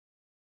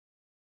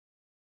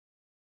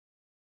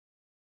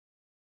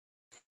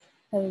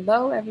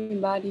Hello,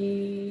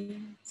 everybody.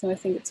 So I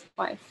think it's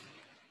 7:05.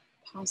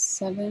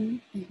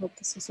 I hope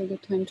this is a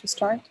good time to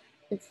start.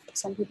 If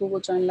some people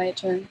will join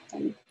later,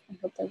 then I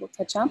hope they will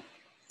catch up.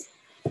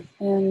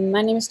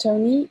 My name is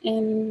Tony,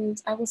 and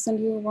I will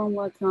send you a warm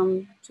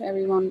welcome to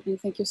everyone, and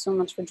thank you so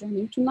much for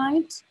joining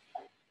tonight.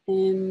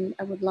 And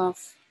I would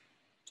love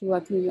to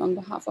welcome you on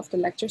behalf of the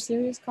Lecture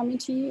Series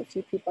committee. A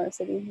few people are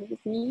sitting here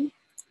with me,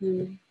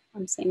 and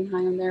I'm saying hi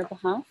on their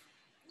behalf.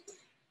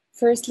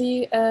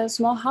 Firstly, a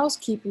small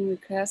housekeeping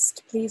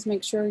request. Please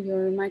make sure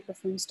your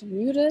microphones are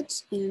muted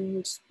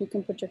and you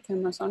can put your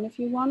cameras on if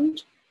you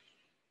want.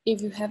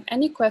 If you have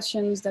any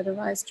questions that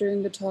arise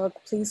during the talk,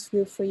 please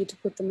feel free to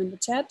put them in the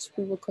chat.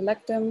 We will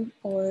collect them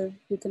or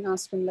you can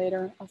ask them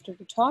later after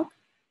the talk.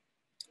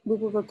 We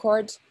will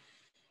record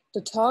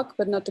the talk,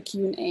 but not the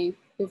Q&A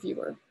if you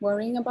were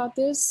worrying about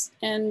this.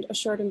 And a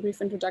short and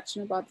brief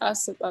introduction about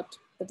us, about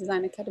the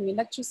Design Academy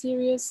Lecture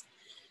Series.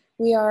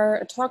 We are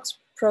a talks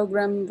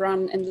program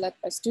run and led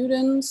by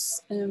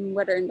students,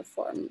 whether in the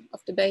form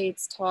of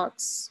debates,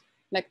 talks,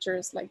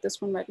 lectures like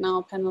this one right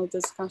now, panel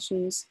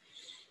discussions.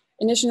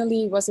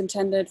 Initially was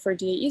intended for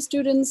DAE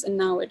students and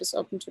now it is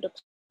open to the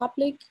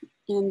public.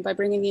 And by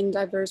bringing in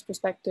diverse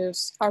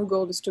perspectives, our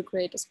goal is to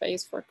create a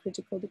space for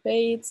critical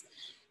debates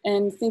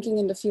and thinking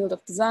in the field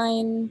of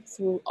design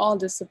through all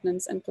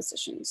disciplines and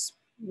positions.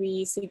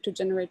 We seek to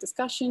generate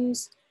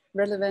discussions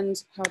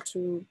relevant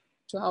to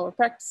our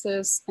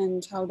practices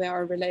and how they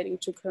are relating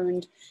to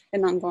current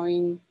and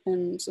ongoing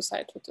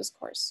societal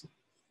discourse.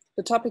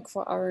 The topic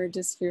for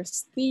this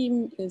year's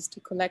theme is the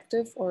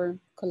collective or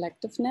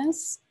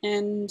collectiveness.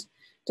 And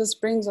this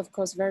brings, of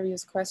course,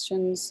 various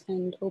questions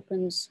and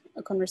opens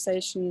a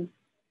conversation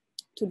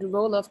to the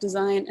role of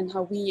design and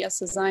how we as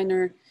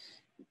designer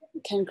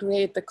can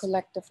create the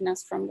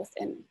collectiveness from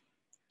within.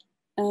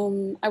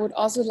 I would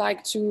also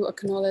like to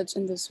acknowledge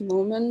in this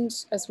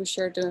moment, as we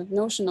share the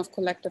notion of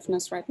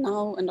collectiveness right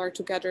now and are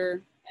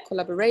together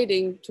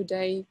collaborating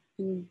today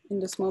in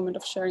this moment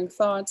of sharing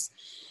thoughts,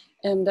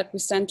 and that we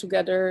stand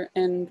together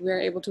and we are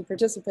able to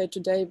participate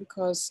today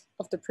because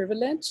of the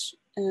privilege,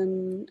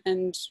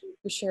 and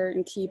we share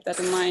and keep that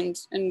in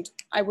mind. And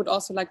I would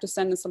also like to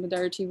stand in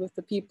solidarity with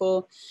the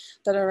people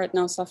that are right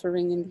now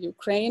suffering in the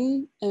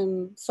Ukraine.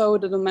 Though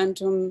the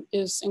momentum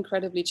is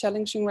incredibly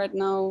challenging right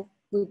now,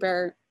 we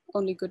bear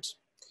only good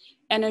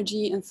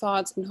energy and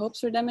thoughts and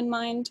hopes for them in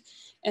mind.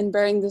 And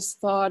bearing this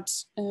thought,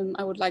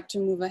 I would like to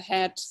move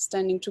ahead,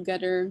 standing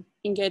together,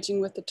 engaging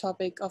with the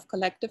topic of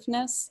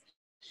collectiveness,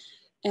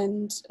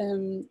 and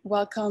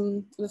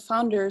welcome the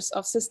founders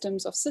of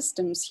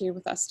Systems here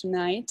with us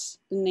tonight,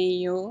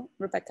 Danae Io,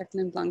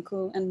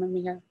 Glyn-Blanco and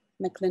Maria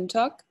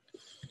McLintock.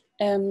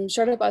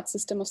 Short about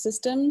System of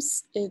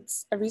Systems,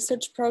 it's a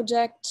research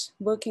project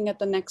working at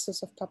the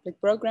nexus of public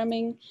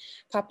programming,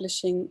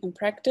 publishing and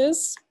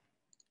practice.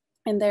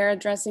 And they're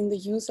addressing the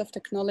use of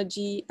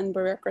technology and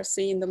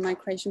bureaucracy in the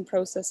migration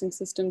processing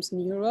systems in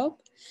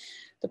Europe.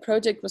 The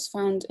project was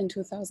founded in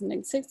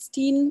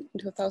 2016. In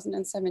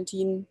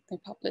 2017, they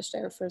published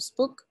their first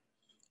book.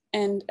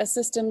 And as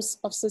a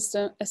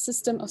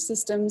system of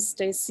systems,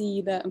 they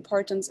see the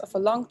importance of a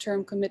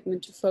long-term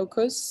commitment to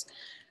focus,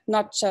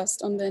 not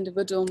just on the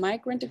individual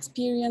migrant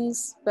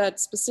experience, but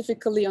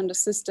specifically on the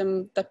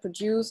system that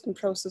produce and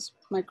process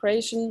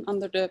migration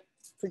under the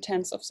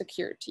pretense of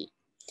security.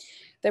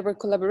 They were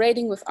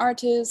collaborating with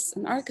artists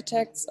and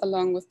architects,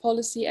 along with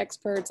policy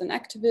experts and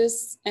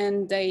activists,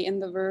 and they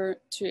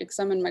endeavor to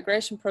examine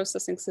migration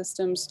processing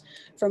systems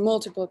from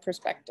multiple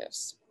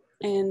perspectives.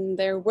 And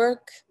their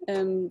work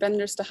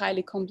renders the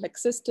highly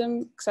complex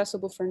system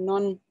accessible for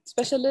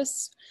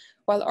non-specialists,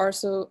 while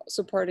also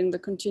supporting the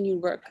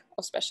continued work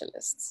of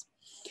specialists.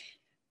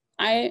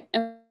 I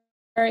am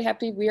very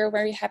happy, we are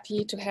very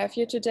happy to have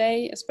you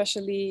today,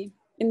 especially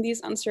in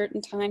these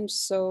uncertain times.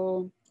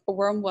 So a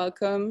warm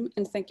welcome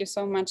and thank you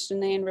so much,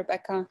 Danae and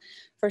Rebecca,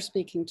 for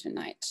speaking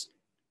tonight.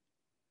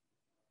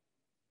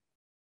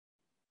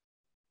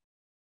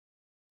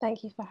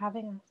 Thank you for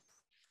having us.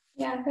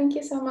 Yeah, thank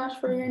you so much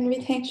for your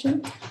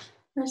invitation.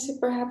 We're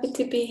super happy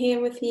to be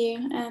here with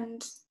you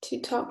and to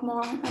talk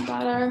more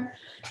about our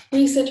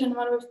research and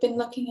what we've been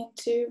looking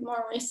into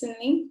more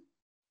recently.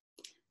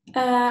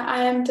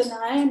 I am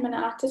Danae, I'm an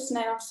artist and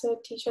I also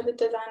teach at the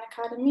Design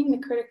Academy in the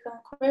Critical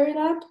Inquiry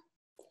Lab.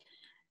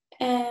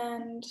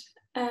 And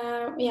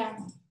yeah.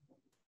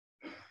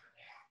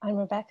 I'm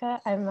Rebecca.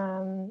 I'm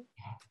a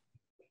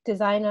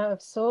designer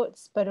of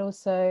sorts, but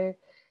also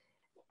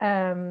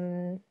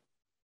an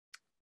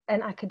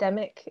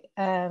academic,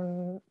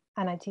 and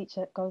I teach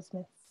at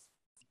Goldsmiths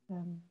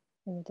in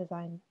the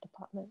design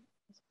department.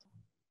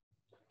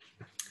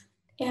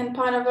 And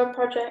part of our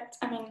project,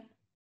 an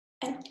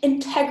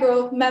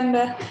integral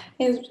member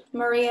is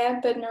Maria,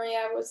 but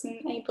Maria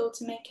wasn't able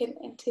to make it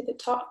into the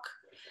talk.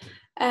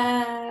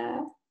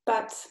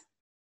 But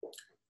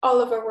all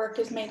of our work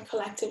is made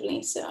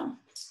collectively, so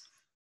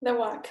the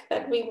work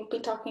that we will be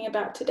talking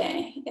about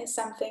today is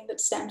something that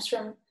stems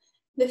from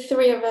the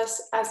three of us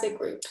as a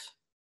group.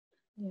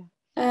 Yeah.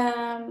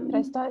 Could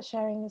I start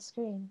sharing the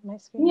screen, my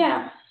screen?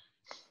 Yeah.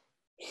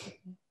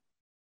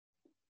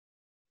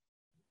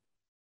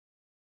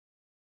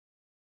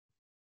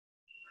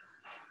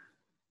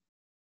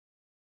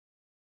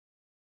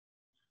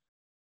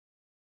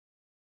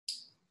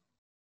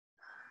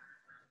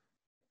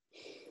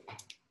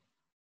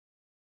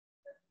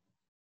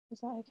 Is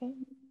that okay?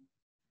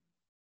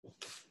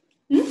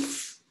 Hmm?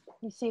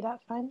 You see that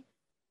fine?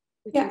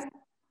 Yeah.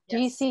 Do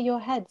you see your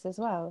heads as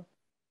well?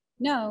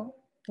 No.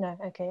 No,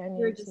 okay, only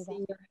You're I just see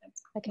seeing that. your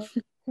heads. Okay.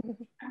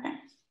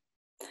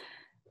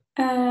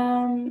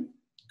 Okay.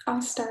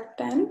 I'll start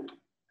then.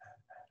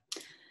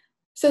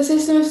 So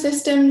System of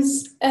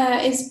Systems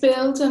is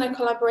built on a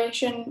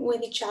collaboration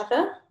with each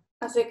other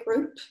as a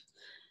group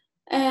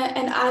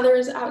and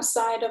others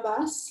outside of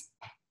us,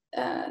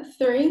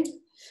 three.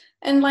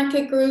 And like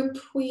a group,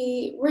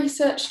 we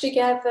research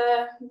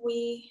together,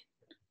 we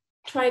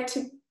try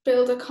to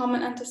build a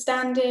common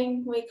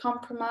understanding, we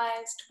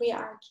compromised, we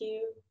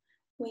argue,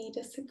 we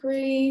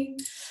disagree,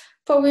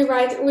 but we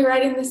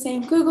write in the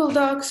same Google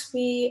Docs,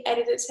 we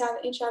edit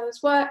each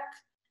other's work,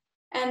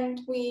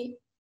 and we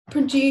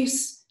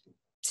produce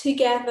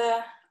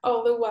together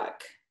all the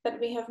work that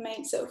we have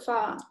made so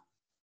far.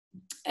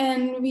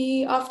 And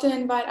we often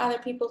invite other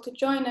people to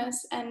join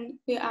us, and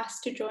we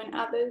ask to join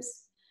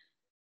others.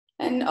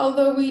 And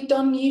although we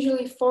don't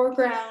usually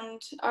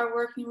foreground our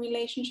working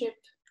relationship,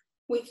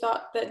 we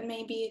thought that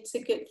maybe it's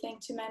a good thing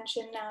to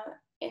mention now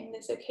in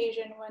this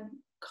occasion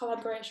when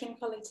collaboration,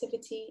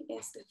 collectivity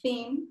is the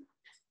theme.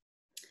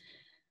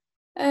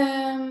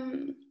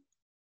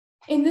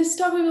 In this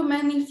talk, we will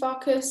mainly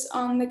focus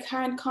on the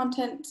current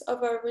content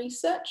of our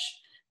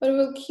research, but we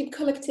will keep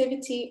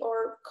collectivity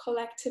or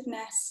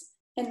collectiveness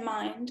in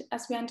mind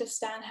as we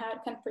understand how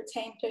it can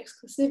pertain to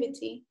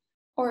exclusivity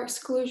or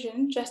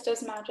exclusion just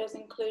as much as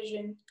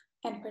inclusion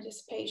and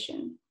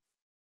participation.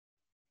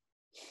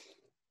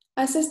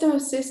 As System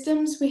of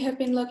Systems, we have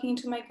been looking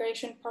into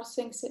migration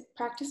processing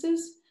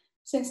practices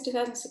since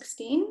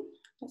 2016,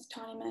 as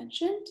Tony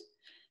mentioned,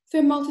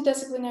 through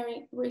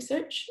multidisciplinary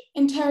research,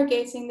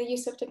 interrogating the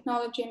use of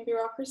technology and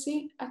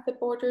bureaucracy at the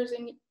borders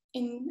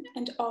in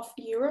and of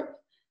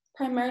Europe,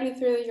 primarily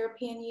through the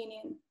European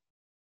Union.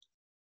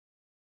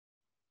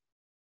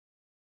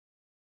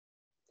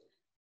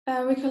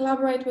 We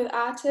collaborate with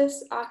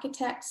artists,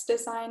 architects,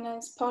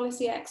 designers,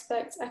 policy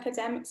experts,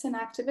 academics, and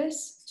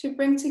activists to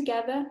bring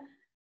together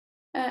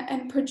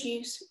and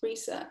produce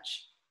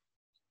research.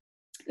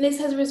 This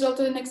has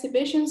resulted in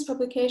exhibitions,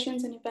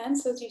 publications, and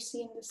events, as you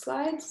see in the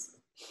slides.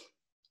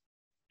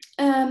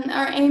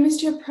 Our aim and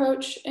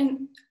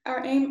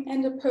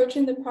approach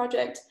in the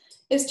project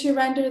is to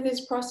render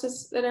these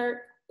processes that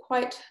are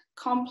quite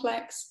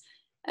complex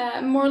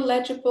more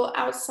legible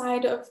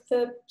outside of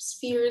the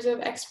spheres of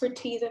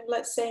expertise of,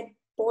 let's say,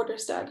 border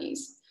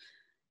studies,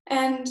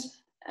 and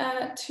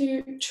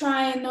to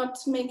try and not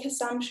make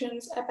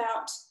assumptions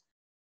about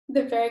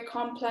the very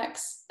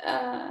complex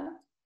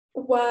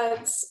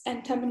words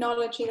and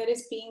terminology that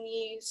is being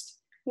used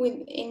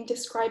in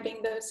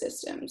describing those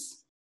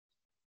systems.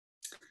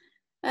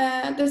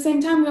 At the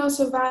same time, we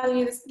also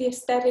value the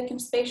aesthetic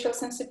and spatial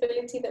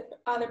sensibility that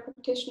other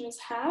practitioners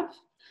have.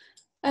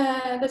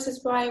 This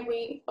is why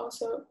we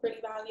also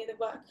really value the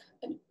work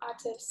that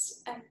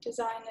artists and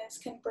designers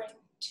can bring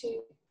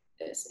to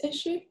this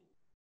issue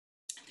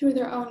through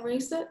their own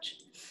research.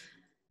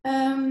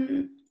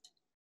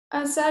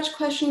 As such,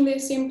 questioning the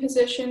assumed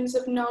positions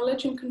of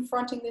knowledge and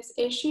confronting this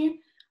issue,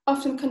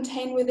 often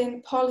contained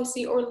within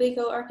policy or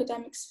legal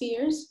academic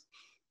spheres,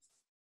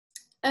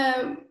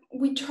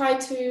 we try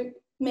to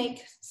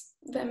make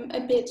them a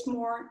bit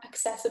more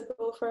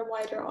accessible for a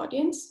wider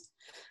audience.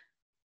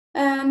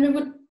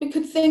 And we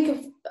could think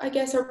of, I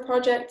guess, our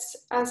projects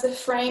as a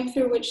frame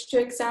through which to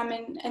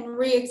examine and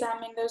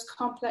re-examine those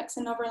complex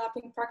and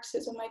overlapping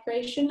practices of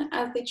migration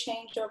as they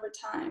change over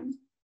time.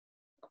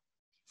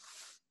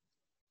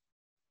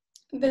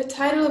 The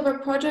title of our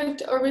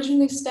project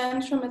originally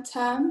stems from a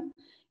term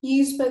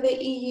used by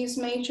the EU's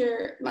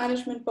major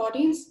management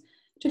bodies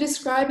to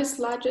describe its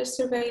largest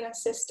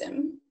surveillance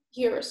system,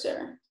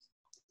 Eurosur.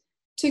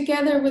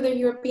 Together with the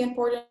European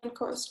Border and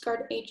Coast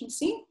Guard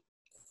Agency,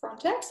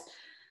 Frontex,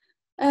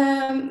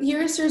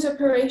 Eurosur's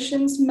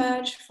operations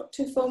merge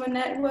to form a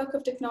network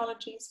of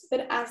technologies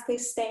that, as they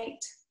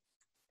state,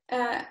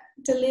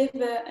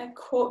 deliver a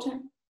quote,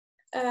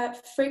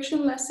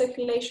 frictionless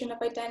circulation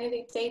of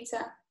identity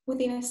data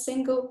within a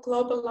single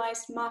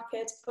globalized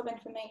market of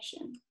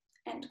information,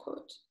 end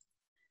quote.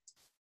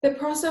 The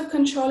process of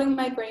controlling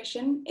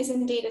migration is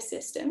indeed a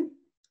system,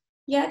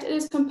 yet it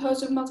is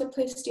composed of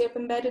multiplicity of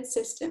embedded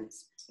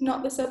systems,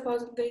 not the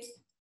supposedly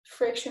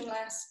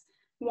frictionless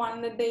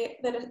one that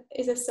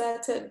is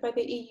asserted by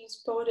the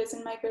EU's borders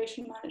and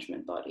migration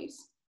management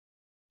bodies.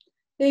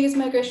 The EU's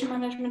migration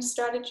management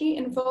strategy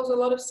involves a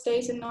lot of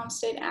state and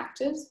non-state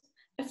actors,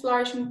 a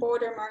flourishing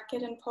border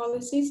market and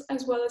policies,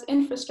 as well as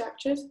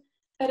infrastructures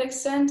that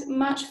extend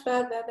much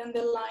further than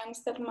the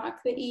lines that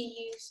mark the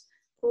EU's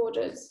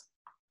borders.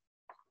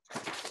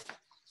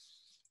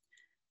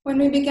 When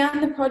we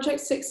began the project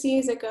 6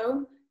 years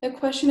ago, the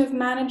question of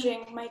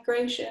managing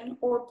migration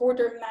or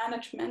border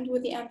management,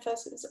 with the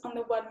emphasis on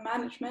the word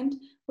management,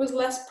 was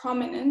less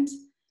prominent,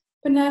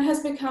 but now it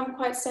has become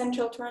quite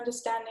central to our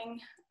understanding,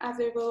 as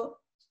we will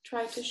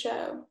try to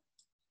show.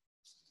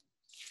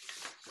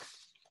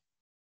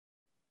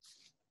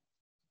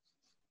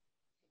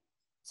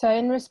 So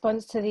in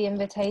response to the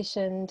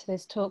invitation to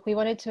this talk, we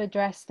wanted to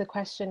address the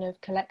question of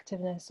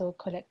collectiveness or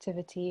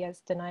collectivity,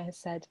 as Danae has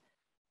said.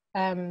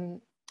 The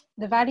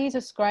values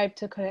ascribed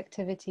to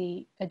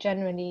collectivity are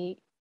generally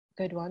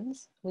good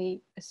ones,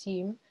 we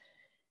assume.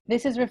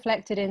 This is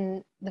reflected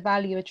in the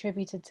value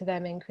attributed to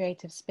them in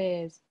creative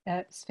spheres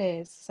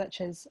such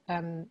as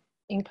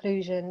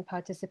inclusion,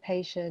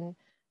 participation,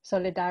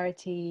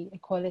 solidarity,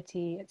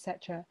 equality,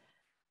 etc.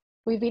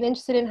 We've been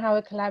interested in how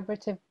a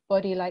collaborative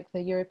body like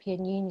the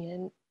European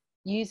Union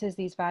uses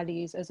these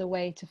values as a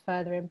way to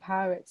further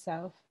empower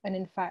itself and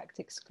in fact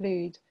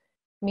exclude,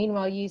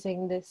 meanwhile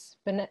using this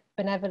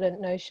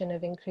benevolent notion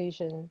of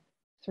inclusion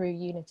through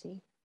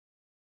unity.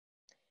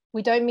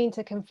 We don't mean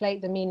to conflate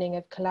the meaning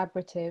of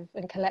collaborative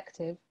and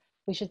collective.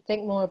 We should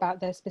think more about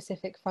their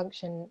specific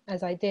function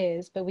as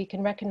ideas, but we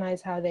can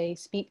recognize how they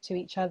speak to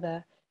each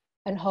other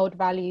and hold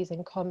values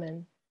in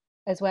common,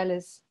 as well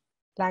as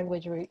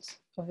language roots,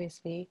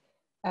 obviously,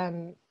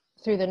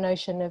 through the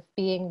notion of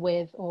being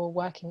with or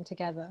working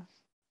together.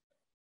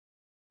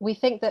 We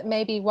think that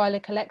maybe while a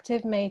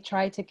collective may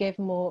try to give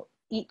more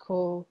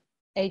equal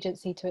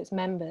agency to its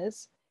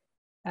members,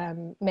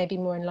 maybe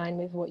more in line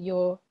with what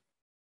you're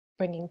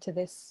bringing to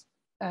this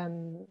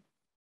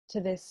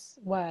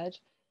word,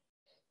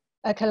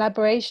 a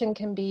collaboration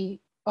can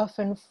be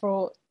often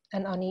fraught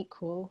and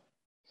unequal.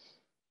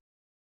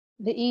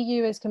 The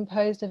EU is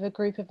composed of a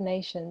group of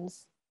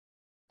nations.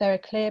 There are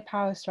clear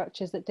power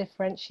structures that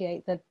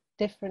differentiate the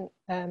different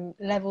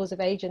levels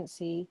of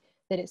agency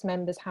that its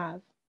members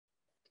have,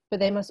 but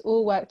they must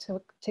all work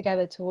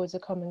together towards a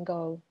common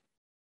goal.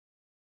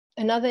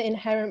 Another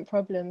inherent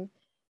problem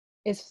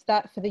is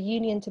that for the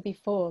union to be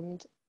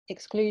formed,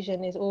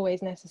 exclusion is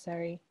always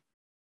necessary.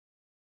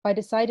 By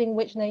deciding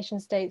which nation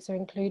states are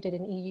included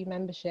in EU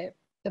membership,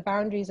 the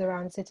boundaries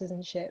around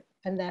citizenship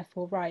and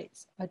therefore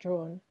rights are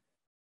drawn.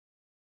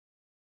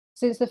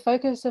 Since the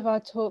focus of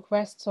our talk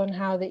rests on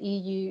how the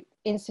EU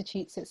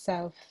institutes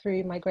itself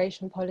through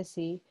migration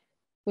policy,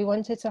 we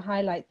wanted to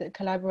highlight that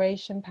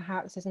collaboration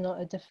perhaps is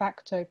not a de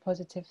facto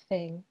positive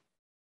thing,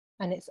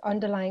 and its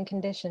underlying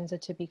conditions are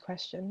to be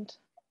questioned.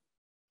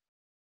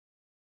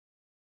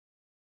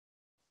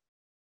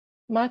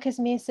 Marcus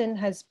Meersen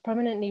has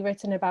prominently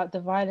written about the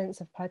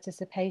violence of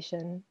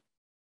participation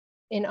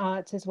in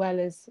art as well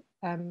as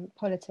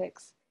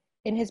politics.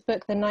 In his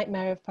book, The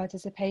Nightmare of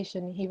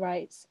Participation, he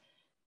writes,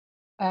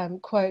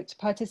 quote,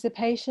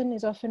 "Participation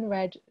is often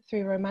read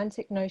through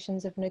romantic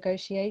notions of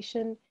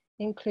negotiation,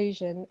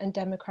 inclusion, and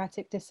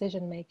democratic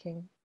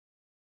decision-making.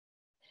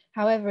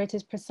 However, it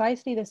is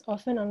precisely this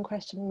often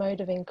unquestioned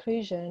mode of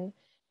inclusion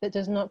that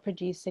does not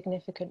produce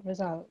significant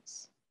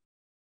results.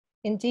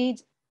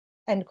 Indeed,"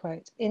 end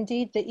quote,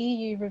 "indeed, the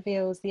EU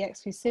reveals the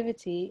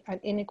exclusivity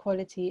and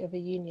inequality of a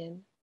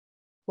union,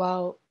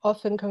 while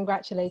often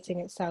congratulating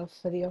itself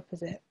for the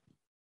opposite.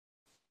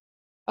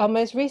 Our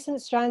most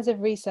recent strands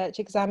of research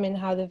examine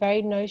how the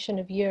very notion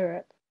of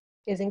Europe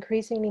is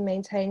increasingly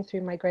maintained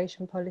through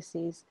migration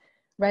policies,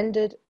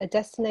 rendered a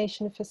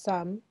destination for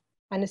some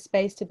and a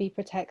space to be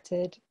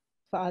protected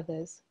for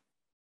others.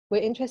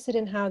 We're interested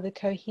in how the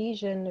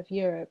cohesion of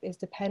Europe is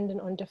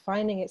dependent on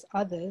defining its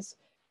others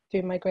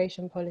through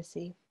migration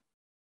policy.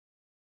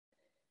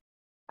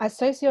 As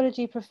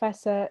sociology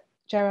professor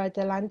Gerard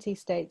Delanty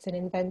states in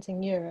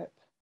Inventing Europe,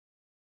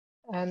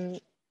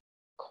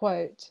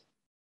 quote,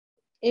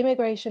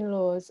 "Immigration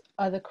laws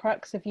are the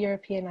crux of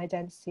European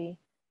identity,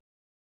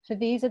 for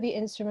these are the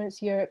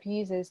instruments Europe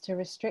uses to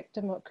restrict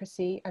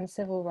democracy and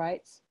civil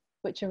rights,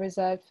 which are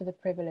reserved for the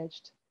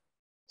privileged.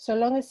 So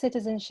long as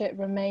citizenship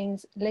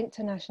remains linked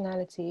to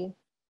nationality,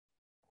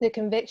 the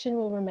conviction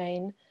will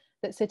remain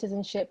that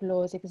citizenship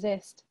laws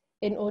exist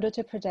in order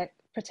to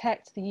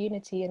protect the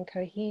unity and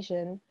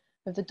cohesion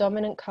of the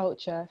dominant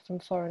culture from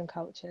foreign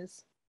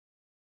cultures."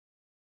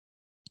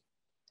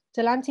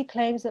 Delanty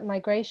claims that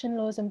migration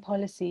laws and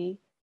policy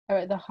are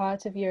at the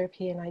heart of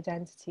European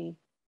identity,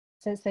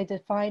 since they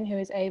define who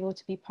is able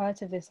to be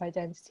part of this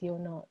identity or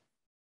not.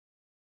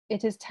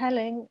 It is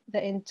telling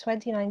that in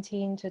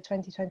 2019 to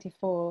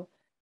 2024,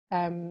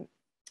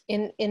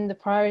 in the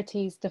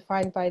priorities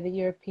defined by the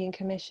European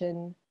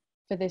Commission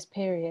for this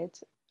period,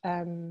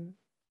 the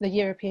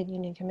European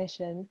Union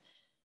Commission,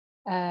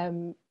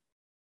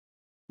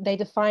 they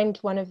defined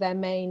one of their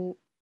main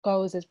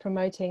goals as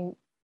promoting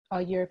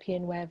our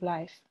European way of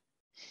life,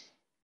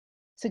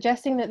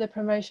 suggesting that the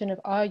promotion of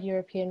our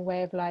European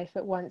way of life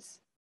at once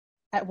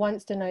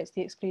denotes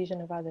the exclusion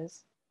of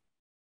others.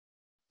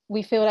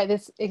 We feel like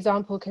this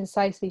example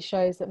concisely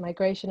shows that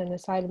migration and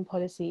asylum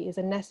policy is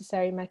a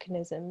necessary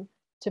mechanism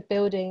to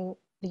building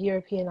the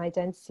European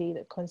identity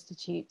that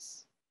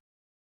constitutes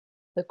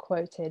the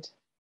quoted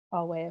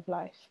our way of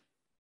life.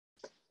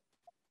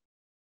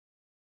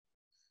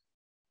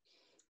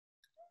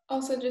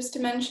 Also, just to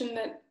mention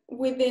that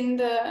within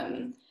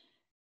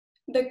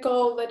the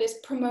goal that is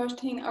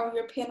promoting our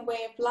European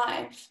way of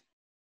life,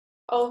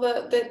 all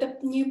the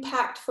new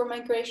pact for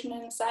migration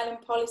and asylum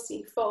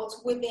policy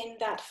falls within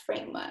that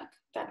framework,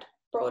 that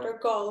broader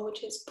goal,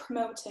 which is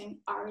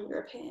promoting our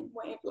European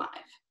way of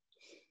life.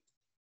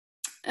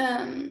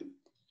 The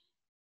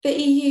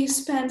EU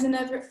spends an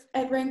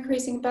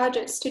ever-increasing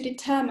budgets to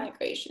deter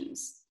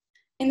migrations.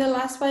 In the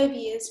last 5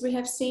 years, we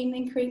have seen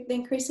the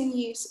increasing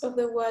use of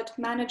the word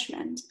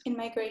management in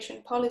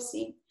migration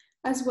policy,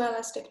 as well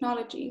as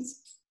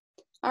technologies.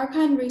 Our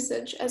current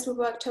research, as we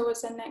work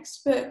towards our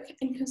next book,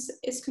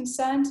 is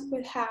concerned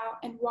with how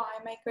and why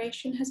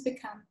migration has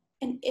become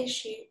an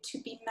issue to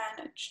be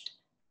managed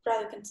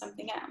rather than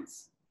something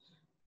else.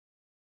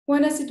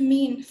 What does it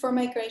mean for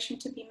migration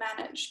to be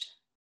managed?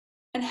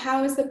 And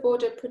how is the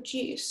border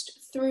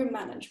produced through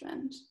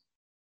management?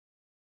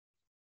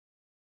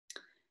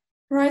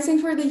 Writing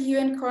for the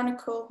UN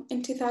Chronicle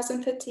in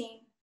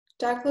 2013,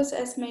 Douglas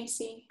S.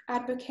 Macy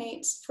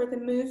advocates for the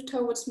move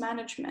towards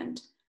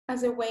management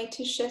as a way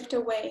to shift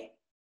away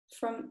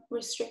from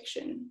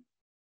restriction.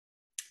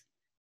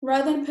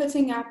 Rather than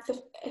putting up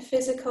a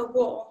physical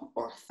wall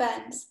or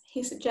fence,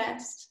 he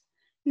suggests,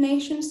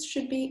 nations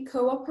should be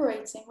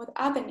cooperating with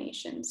other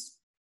nations,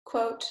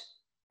 quote,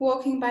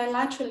 working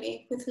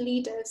bilaterally with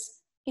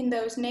leaders in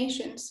those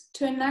nations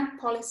to enact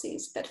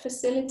policies that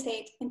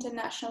facilitate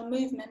international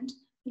movement,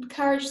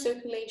 encourage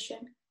circulation,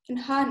 and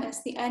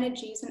harness the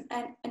energies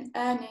and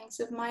earnings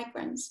of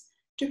migrants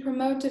to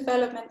promote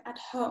development at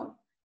home,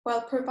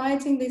 while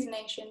providing these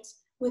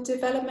nations with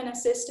development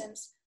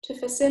assistance to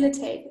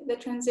facilitate the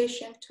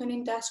transition to an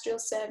industrial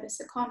service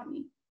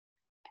economy,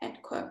 end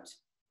quote.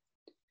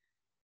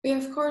 We,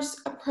 of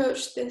course,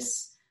 approach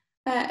this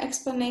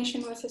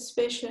explanation with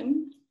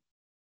suspicion.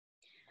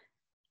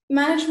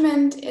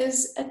 Management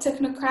is a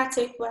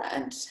technocratic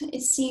word.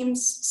 It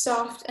seems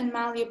soft and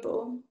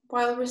malleable,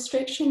 while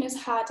restriction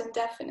is hard and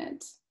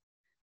definite.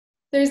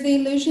 There's the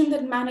illusion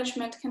that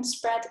management can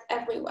spread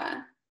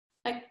everywhere,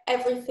 like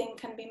everything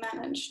can be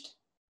managed.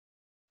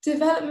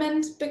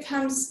 Development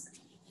becomes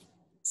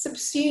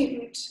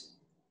subsumed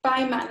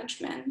by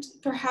management,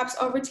 perhaps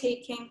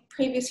overtaking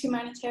previous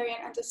humanitarian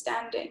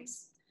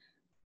understandings.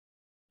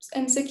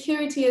 And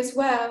security as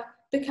well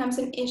becomes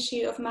an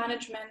issue of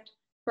management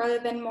rather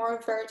than more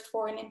overt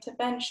foreign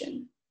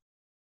intervention.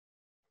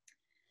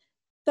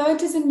 Though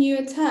it is a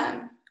newer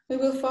term, we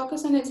will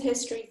focus on its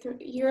history through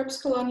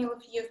Europe's colonial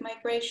view of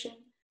migration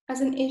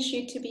as an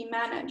issue to be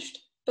managed,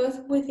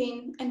 both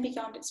within and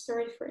beyond its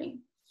periphery,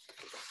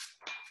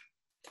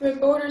 through a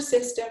border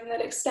system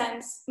that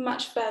extends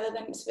much further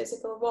than its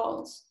physical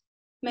walls,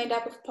 made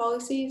up of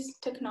policies,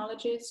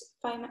 technologies,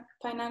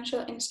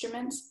 financial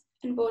instruments,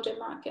 and border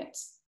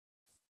markets.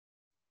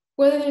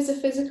 Whether there's a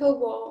physical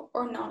wall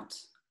or not,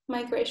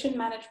 migration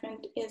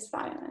management is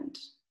violent.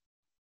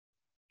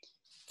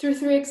 Through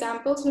 3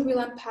 examples, we will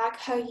unpack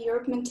how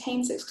Europe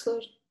maintains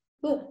exclusion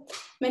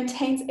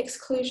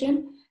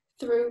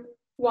through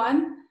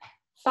 1,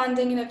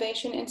 funding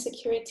innovation in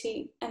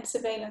security and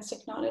surveillance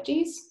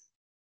technologies,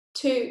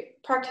 2,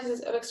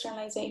 practices of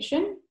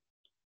externalization,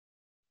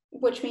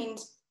 which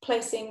means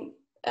placing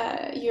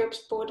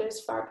Europe's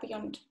borders far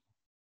beyond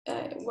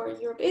where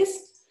Europe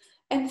is,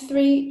 and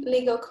 3,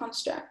 legal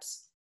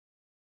constructs.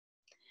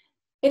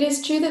 It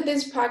is true that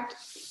these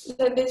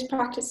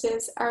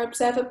practices are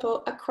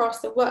observable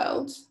across the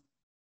world.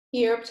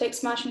 Europe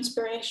takes much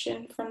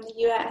inspiration from the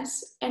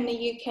US, and the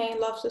UK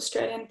loves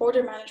Australian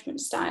border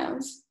management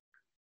styles.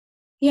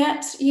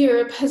 Yet,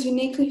 Europe has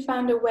uniquely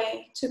found a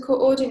way to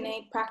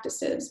coordinate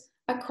practices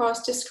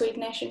across discrete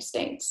nation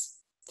states,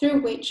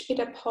 through which it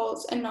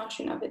upholds a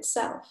notion of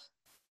itself.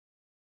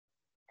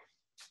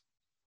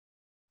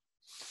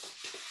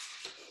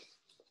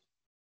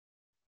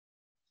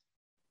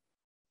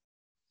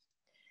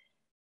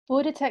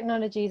 Border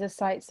technologies are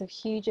sites of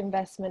huge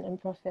investment and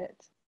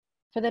profit.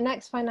 For the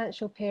next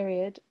financial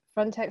period,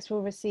 Frontex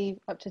will receive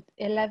up to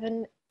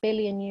 11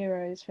 billion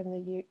euros from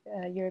the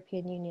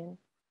European Union.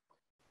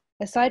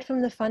 Aside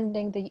from the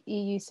funding the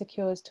EU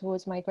secures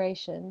towards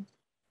migration,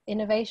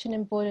 innovation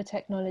in border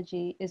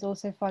technology is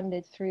also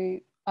funded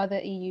through other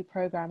EU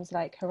programs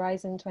like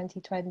Horizon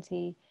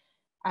 2020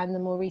 and the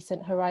more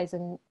recent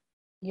Horizon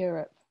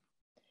Europe,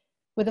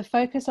 with a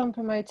focus on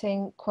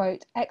promoting,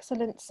 quote,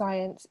 excellent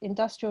science,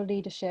 industrial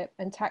leadership,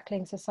 and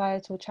tackling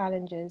societal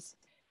challenges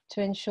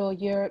to ensure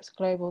Europe's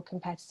global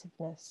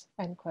competitiveness,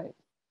 end quote.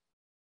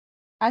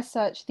 As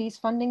such, these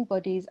funding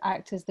bodies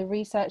act as the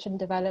research and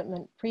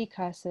development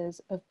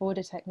precursors of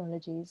border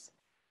technologies.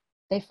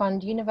 They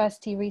fund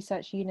university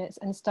research units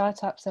and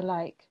startups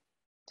alike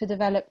to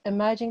develop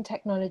emerging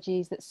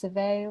technologies that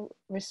surveil,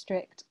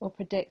 restrict, or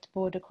predict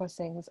border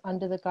crossings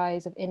under the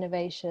guise of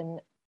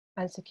innovation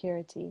and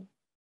security,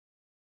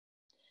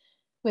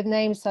 with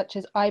names such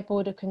as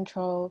iBorder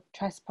Control,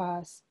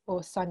 Trespass,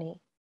 or Sunny.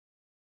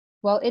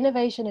 While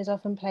innovation is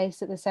often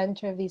placed at the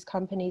center of these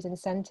companies'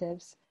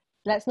 incentives,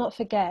 let's not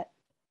forget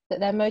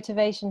that their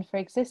motivation for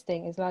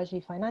existing is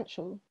largely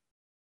financial.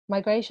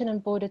 Migration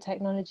and border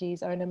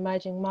technologies are an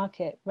emerging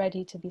market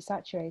ready to be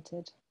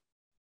saturated.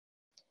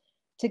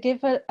 To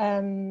give a,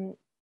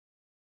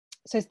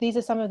 so these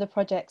are some of the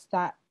projects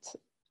that,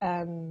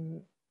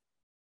 in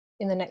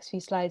the next few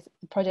slides,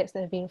 projects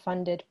that have been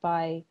funded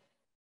by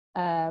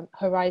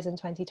Horizon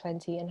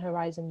 2020 and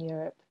Horizon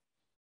Europe,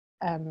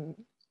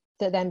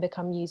 that then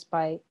become used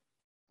by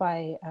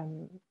by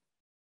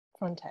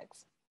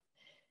Frontex.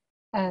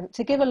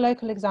 To give a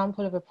local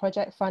example of a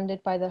project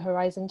funded by the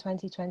Horizon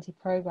 2020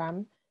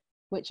 programme,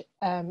 which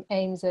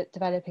aims at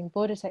developing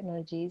border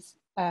technologies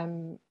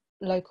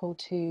local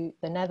to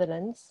the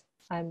Netherlands.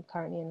 I'm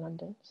currently in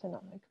London, so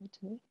not local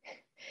to me.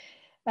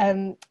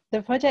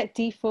 The project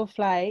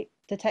D4Fly,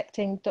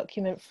 Detecting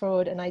Document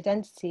Fraud and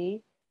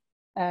Identity,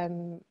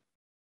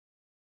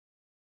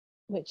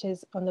 which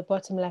is on the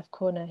bottom left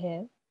corner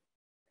here,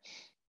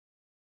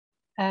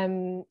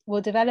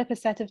 will develop a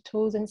set of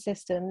tools and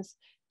systems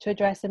to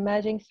address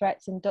emerging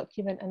threats in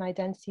document and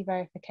identity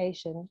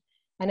verification,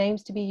 and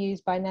aims to be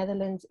used by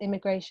Netherlands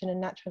Immigration and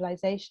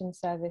Naturalization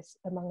Service,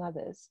 among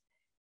others.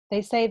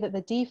 They say that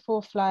the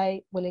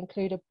D4Fly will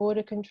include a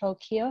border control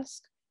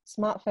kiosk,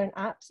 smartphone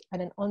apps,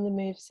 and an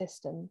on-the-move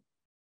system.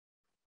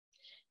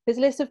 This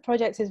list of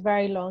projects is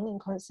very long and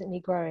constantly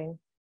growing.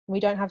 We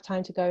don't have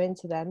time to go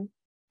into them,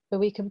 but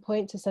we can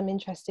point to some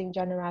interesting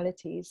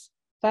generalities.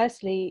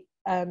 Firstly,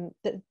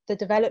 the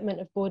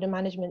development of border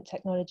management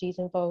technologies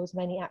involves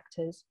many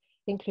actors,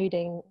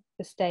 including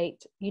the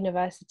state,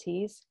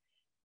 universities,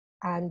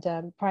 and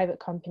private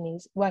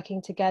companies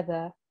working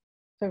together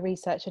for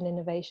research and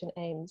innovation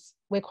aims.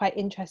 We're quite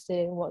interested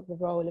in what the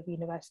role of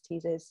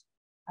universities is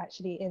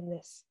actually in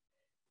this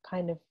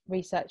kind of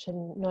research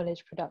and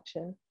knowledge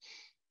production.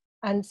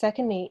 And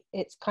secondly,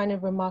 it's kind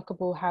of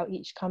remarkable how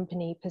each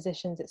company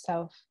positions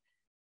itself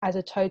as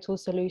a total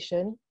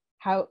solution.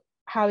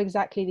 How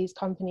exactly these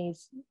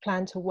companies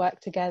plan to work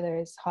together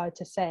is hard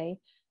to say,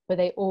 but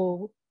they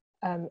all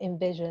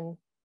envision,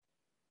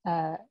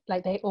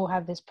 like they all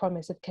have this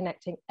promise of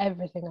connecting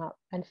everything up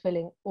and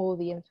filling all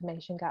the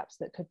information gaps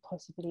that could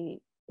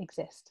possibly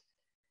exist.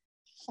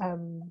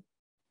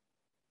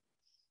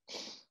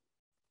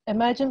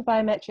 Emergent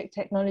biometric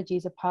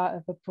technologies are part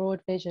of a broad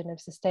vision of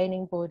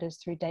sustaining borders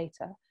through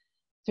data,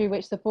 through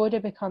which the border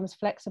becomes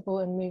flexible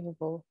and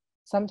movable,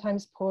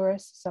 sometimes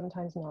porous,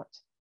 sometimes not.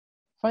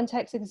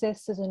 Frontex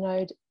exists as a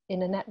node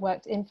in a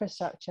networked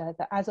infrastructure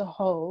that as a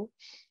whole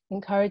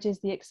encourages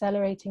the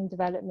accelerating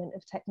development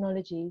of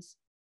technologies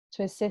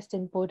to assist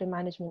in border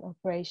management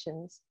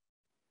operations.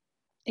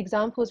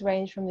 Examples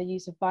range from the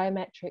use of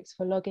biometrics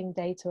for logging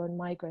data on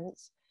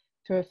migrants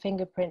through a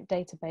fingerprint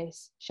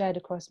database shared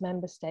across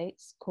member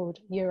states called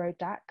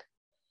EuroDAC,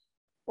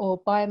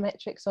 or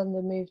biometrics on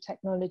the move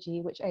technology,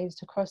 which aims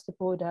to cross the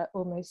border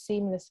almost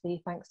seamlessly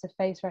thanks to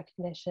face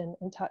recognition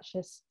and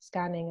touchless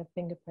scanning of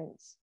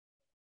fingerprints.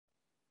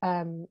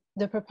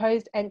 The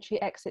proposed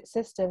entry-exit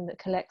system that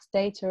collects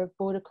data of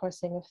border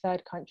crossing of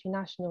third country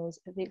nationals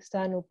at the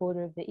external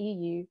border of the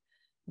EU,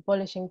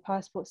 abolishing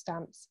passport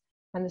stamps,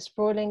 and the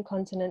sprawling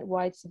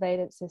continent-wide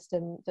surveillance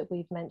system that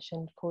we've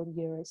mentioned called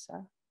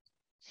Eurosur.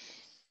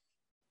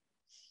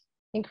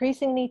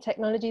 Increasingly,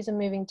 technologies are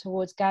moving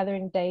towards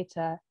gathering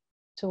data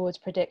towards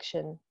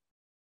prediction,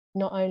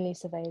 not only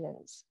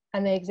surveillance,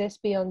 and they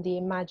exist beyond the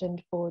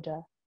imagined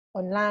border,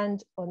 on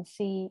land, on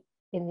sea,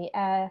 in the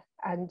air,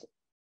 and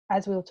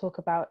as we'll talk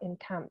about in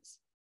camps.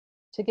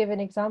 To give an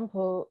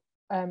example,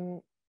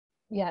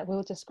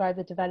 we'll describe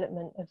the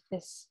development of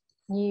this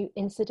new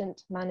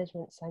incident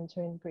management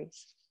center in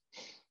Greece.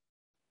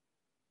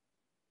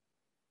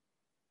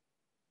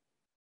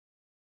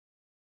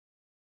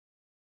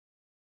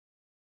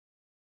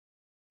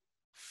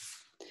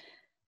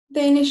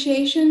 The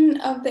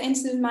initiation of the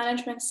Incident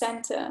Management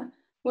Center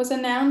was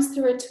announced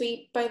through a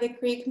tweet by the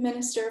Greek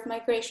Minister of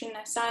Migration and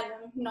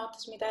Asylum,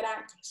 Notis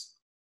Mitrarakis,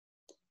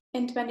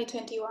 in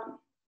 2021,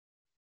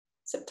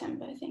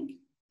 September, I think.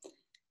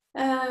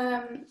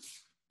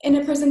 In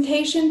a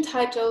presentation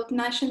titled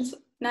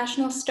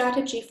National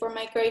Strategy for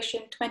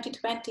Migration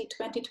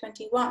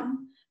 2020-2021,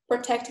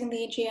 Protecting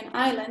the Aegean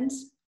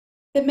Islands,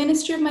 the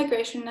Ministry of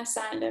Migration and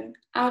Asylum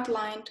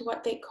outlined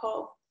what they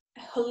call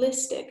a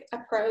holistic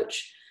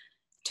approach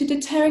to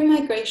deterring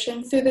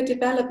migration through the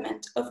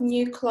development of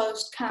new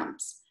closed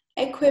camps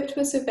equipped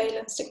with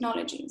surveillance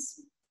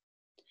technologies.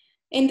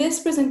 In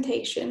this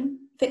presentation,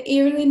 the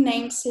eerily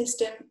named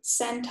system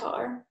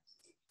Centaur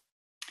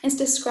is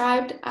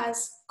described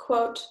as,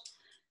 quote,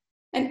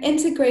 an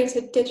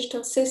integrated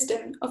digital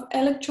system of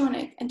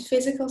electronic and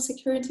physical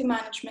security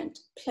management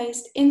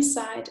placed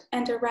inside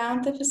and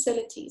around the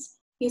facilities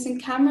using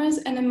cameras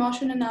and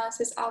emotion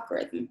analysis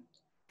algorithm,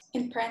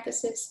 in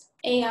parentheses,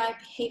 AI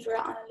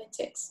behavioral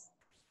analytics,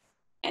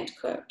 end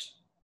quote.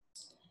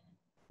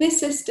 This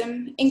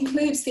system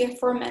includes the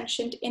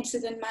aforementioned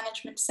Incident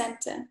Management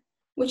Center,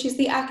 which is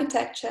the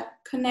architecture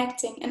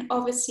connecting and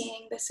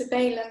overseeing the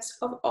surveillance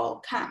of all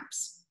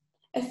camps,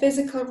 a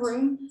physical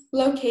room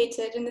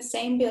located in the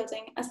same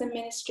building as the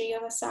Ministry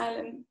of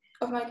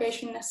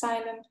Migration and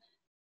Asylum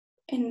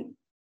in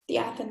the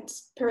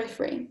Athens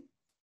periphery.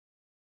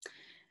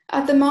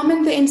 At the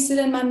moment, the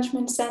Incident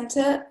Management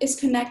Center is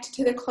connected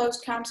to the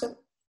closed camps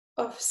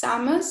of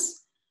Samos,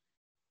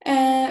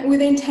 with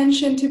the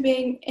intention to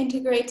being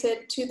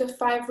integrated to the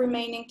 5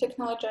 remaining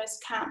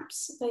technologized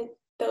camps.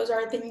 Those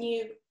are the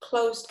new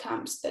closed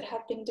camps that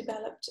have been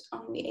developed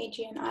on the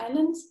Aegean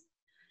Islands.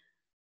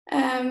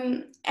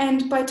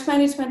 And by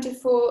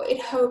 2024,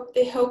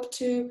 they hope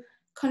to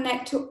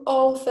connect to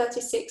all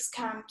 36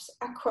 camps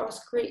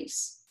across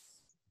Greece.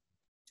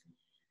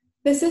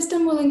 The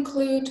system will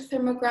include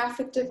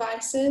thermographic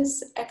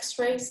devices,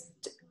 X-ray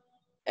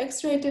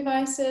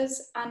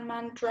devices,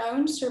 unmanned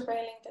drones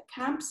surveilling the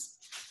camps,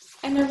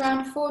 and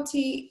around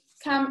 40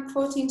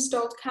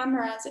 installed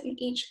cameras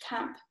in each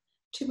camp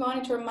to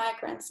monitor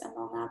migrants,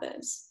 among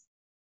others.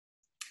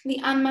 The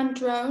unmanned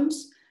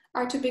drones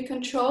are to be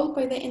controlled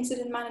by the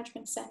Incident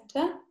Management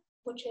Center,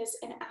 which is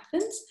in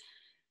Athens.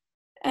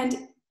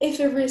 And if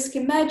a risk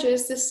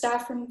emerges, the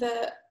staff from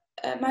the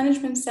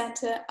management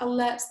center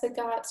alerts the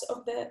guards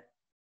of the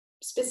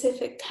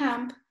specific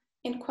camp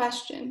in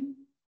question,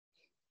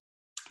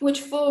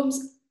 which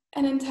forms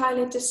an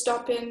entirely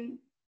dystopian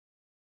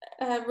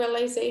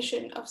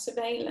realization of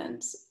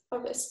surveillance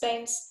of a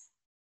space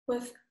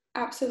with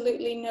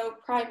absolutely no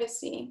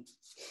privacy,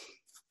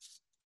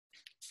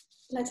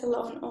 let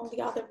alone all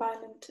the other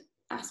violent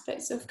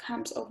aspects of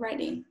camps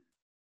already.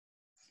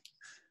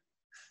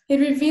 It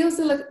reveals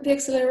the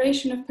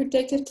acceleration of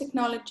predictive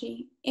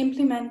technology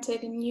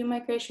implemented in new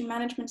migration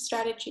management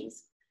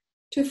strategies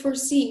to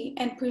foresee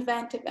and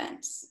prevent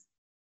events.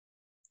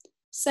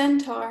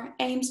 Centaur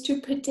aims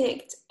to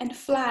predict and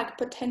flag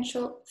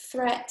potential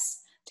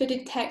threats to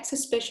detect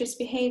suspicious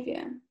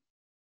behavior.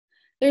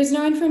 There is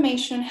no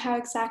information on how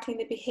exactly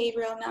the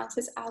behavioral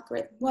analysis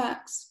algorithm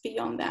works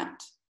beyond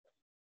that.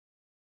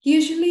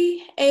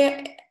 Usually,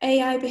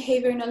 AI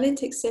behavior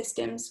analytics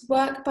systems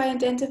work by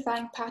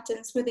identifying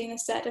patterns within a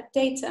set of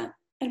data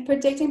and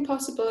predicting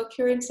possible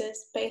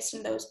occurrences based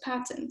on those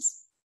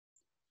patterns.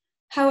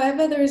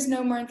 However, there is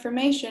no more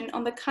information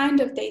on the kind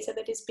of data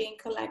that is being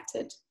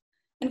collected,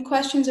 and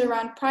questions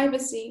around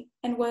privacy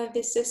and whether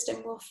this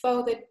system will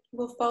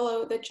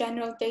follow the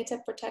general data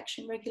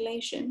protection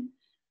regulation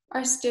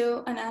are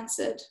still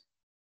unanswered.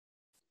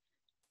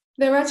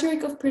 The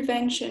rhetoric of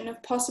prevention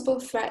of possible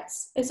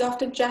threats is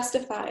often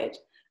justified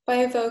by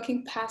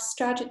evoking past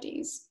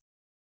tragedies.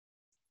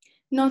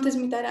 Notis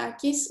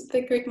Mitarakis,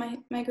 the Greek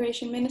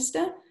migration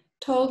minister,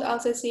 told Al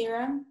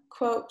Jazeera,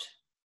 quote,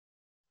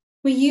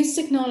 "We use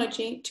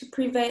technology to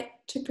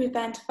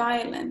prevent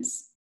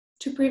violence,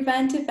 to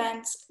prevent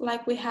events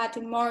like we had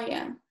in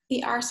Moria,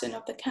 the arson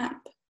of the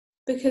camp,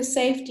 because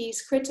safety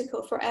is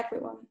critical for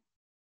everyone,"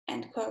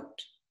 end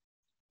quote.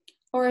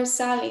 Or as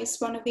Salis,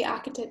 one of the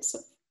architects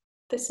of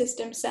the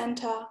system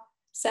Centaur,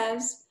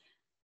 says,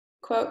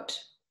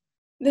 quote,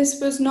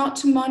 "This was not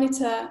to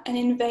monitor and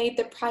invade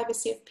the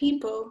privacy of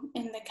people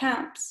in the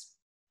camps.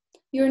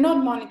 You're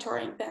not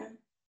monitoring them.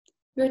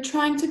 You're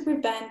trying to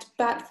prevent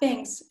bad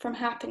things from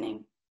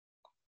happening,"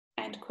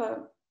 end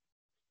quote.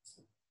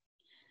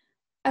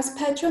 As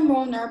Petra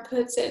Molnar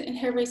puts it in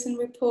her recent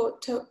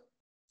report to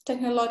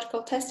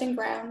Technological Testing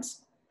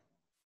Grounds,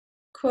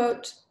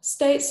 quote,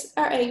 "States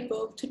are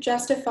able to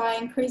justify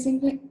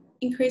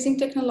increasing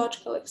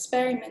technological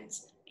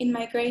experiments in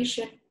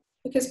migration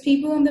because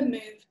people on the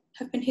move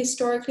have been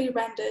historically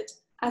rendered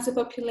as a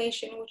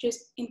population which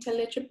is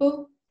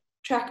intelligible,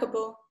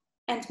 trackable,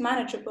 and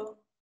manageable,"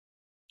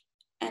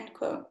 end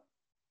quote.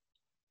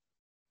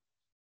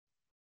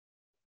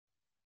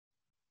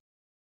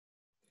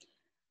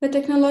 The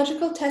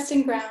Technological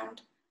Testing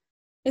Ground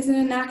is an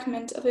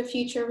enactment of a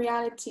future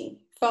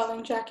reality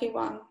following Jackie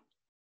Wang.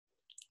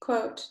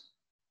 Quote,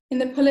 "In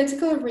the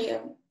political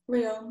realm,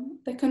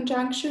 the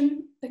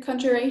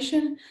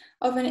conjuration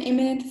of an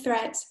imminent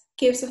threat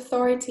gives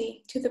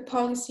authority to the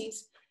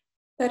policies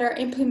that are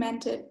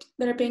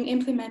being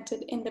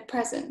implemented in the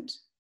present.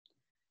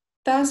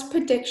 Thus,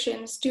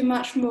 predictions do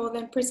much more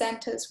than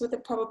present us with a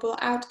probable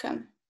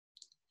outcome.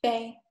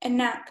 They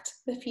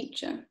enact the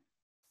future,"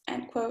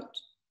 end quote.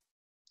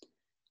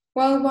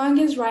 While Wang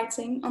is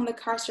writing on the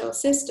carceral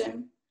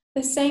system,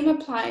 the same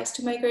applies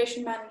to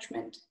migration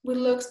management,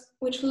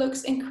 which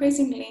looks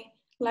increasingly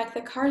like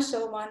the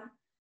carceral one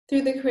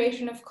through the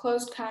creation of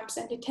closed camps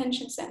and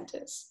detention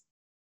centers.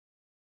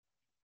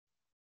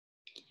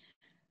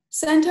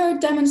 Centaur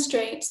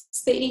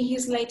demonstrates the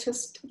EU's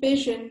latest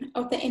vision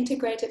of the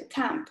integrated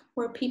camp,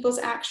 where people's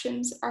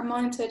actions are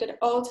monitored at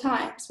all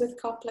times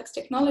with complex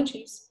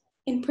technologies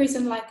in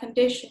prison-like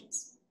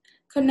conditions,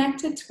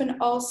 connected to an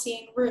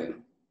all-seeing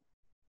room.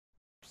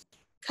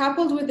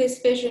 Coupled with this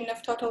vision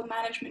of total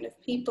management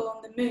of people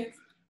on the move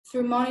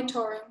through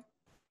monitoring,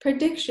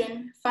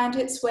 prediction found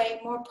its way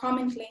more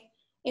prominently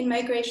in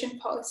migration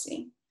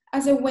policy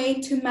as a way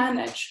to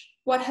manage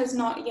what has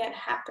not yet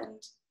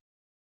happened.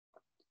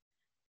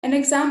 An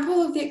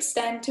example of the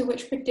extent to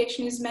which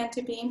prediction is meant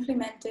to be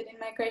implemented in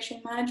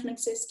migration management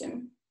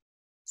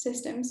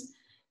systems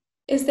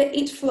is the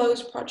It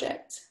Flows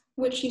project,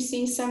 which you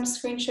see some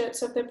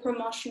screenshots of the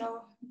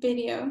promotional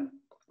video.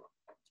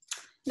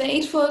 The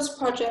It Flows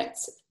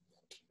project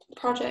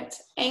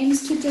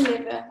aims to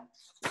deliver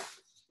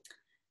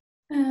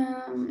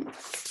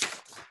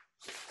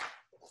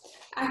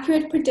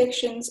accurate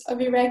predictions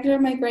of irregular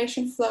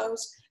migration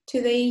flows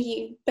to the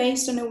EU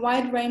based on a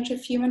wide range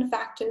of human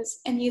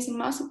factors and using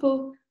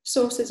multiple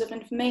sources of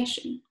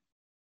information,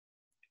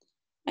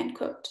 end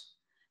quote.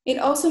 It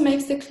also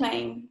makes the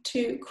claim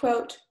to,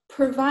 quote,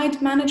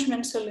 provide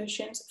management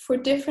solutions for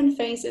different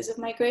phases of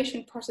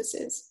migration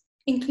processes,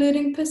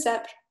 including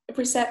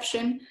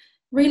reception,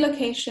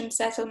 relocation,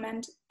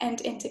 settlement,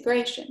 and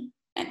integration,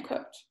 end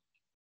quote.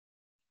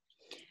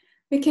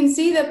 We can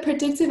see that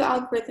predictive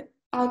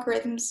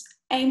algorithms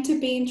aim to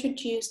be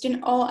introduced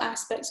in all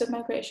aspects of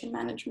migration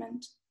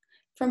management,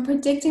 from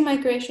predicting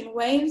migration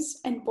waves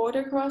and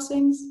border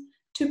crossings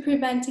to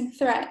preventing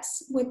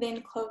threats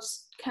within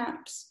closed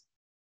camps.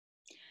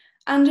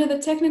 Under the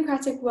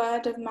technocratic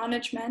word of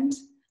management,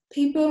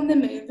 people on the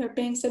move are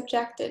being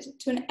subjected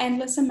to an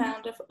endless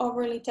amount of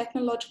overly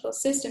technological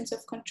systems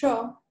of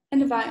control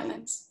and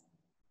violence.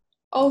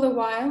 All the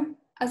while,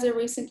 as a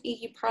recent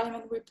EU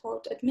Parliament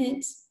report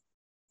admits,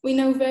 we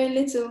know very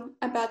little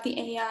about the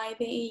AI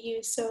the EU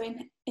is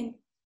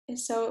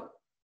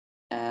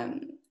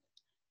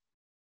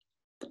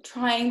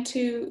trying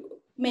to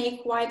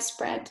make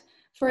widespread,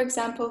 for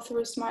example,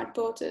 through smart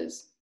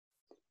borders.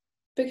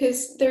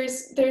 Because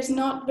there's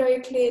not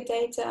very clear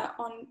data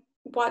on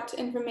what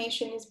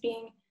information is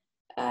being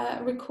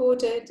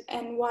recorded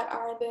and what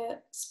are the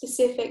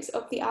specifics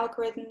of the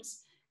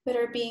algorithms that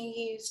are being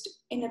used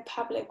in a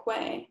public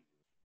way.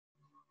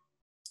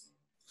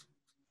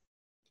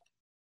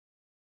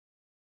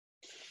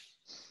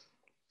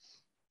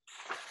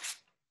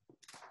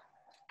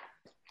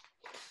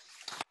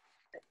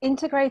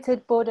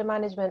 Integrated border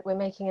management, we're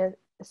making a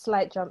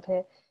slight jump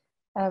here.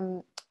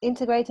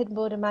 Integrated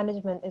border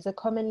management is a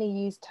commonly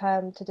used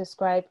term to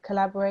describe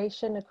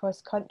collaboration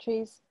across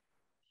countries,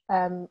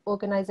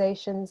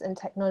 organizations and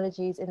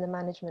technologies in the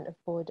management of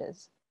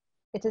borders.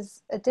 It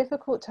is a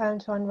difficult term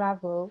to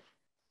unravel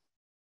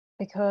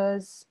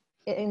because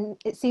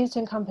it seems to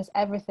encompass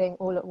everything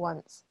all at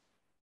once.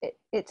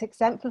 It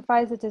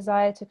exemplifies the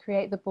desire to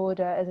create the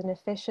border as an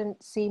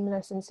efficient,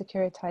 seamless and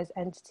securitized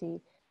entity.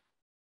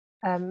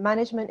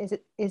 Management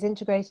is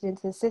integrated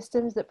into the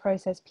systems that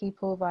process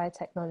people via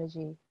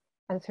technology.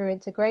 And through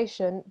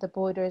integration, the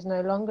border is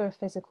no longer a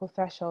physical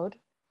threshold,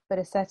 but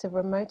a set of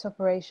remote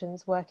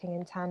operations working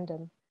in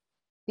tandem.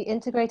 The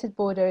integrated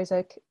border is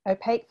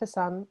opaque for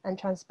some and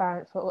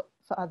transparent for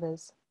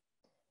others.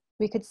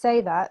 We could say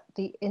that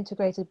the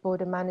integrated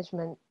border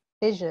management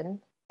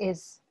vision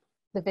is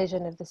the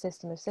vision of the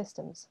system of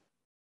systems,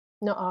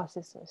 not our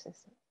system of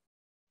systems.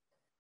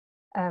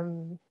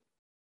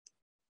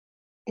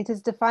 It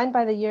is defined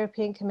by the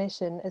European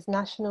Commission as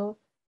national,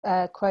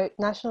 quote,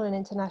 national and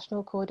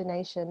international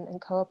coordination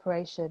and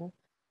cooperation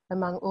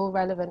among all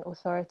relevant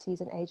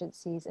authorities and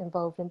agencies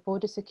involved in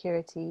border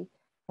security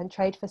and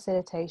trade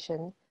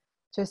facilitation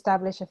to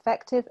establish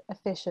effective,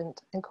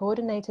 efficient and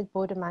coordinated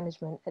border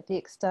management at the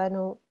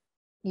external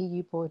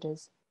EU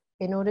borders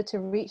in order to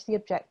reach the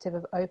objective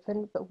of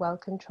open but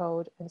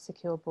well-controlled and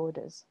secure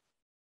borders.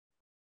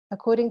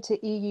 According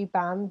to EU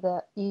BAM,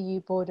 the EU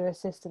Border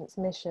Assistance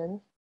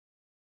Mission,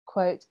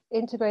 quote,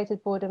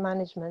 integrated border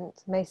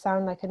management may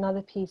sound like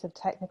another piece of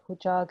technical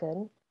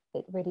jargon,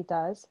 it really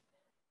does,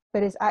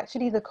 but is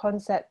actually the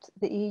concept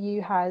the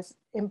EU has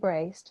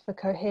embraced for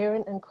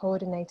coherent and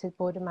coordinated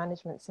border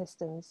management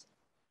systems.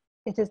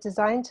 It is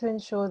designed to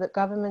ensure that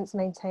governments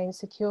maintain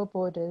secure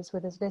borders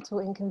with as little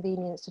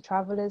inconvenience to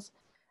travellers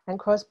and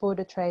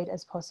cross-border trade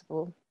as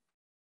possible.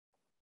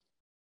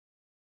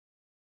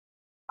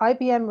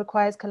 IBM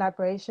requires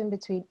collaboration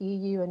between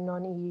EU and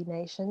non-EU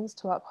nations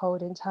to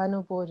uphold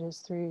internal borders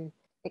through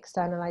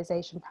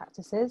externalization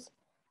practices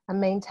and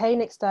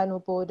maintain external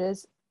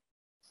borders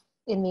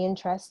in the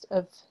interest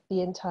of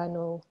the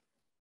internal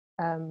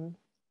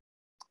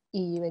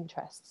EU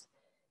interests.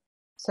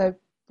 So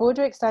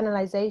border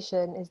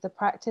externalization is the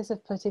practice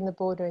of putting the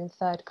border in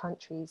third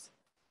countries.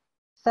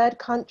 Third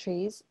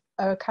countries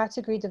are a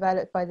category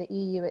developed by the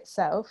EU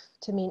itself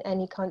to mean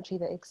any country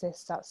that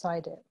exists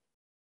outside it.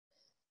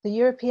 The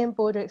European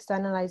border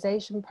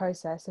externalization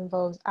process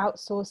involves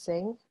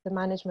outsourcing the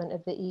management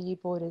of the EU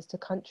borders to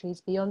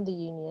countries beyond the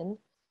Union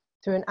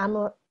through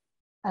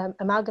an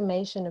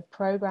amalgamation of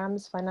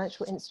programs,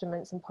 financial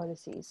instruments, and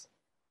policies.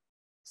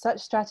 Such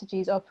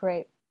strategies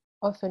operate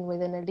often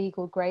within a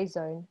legal grey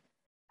zone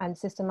and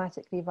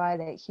systematically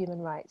violate human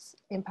rights,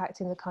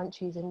 impacting the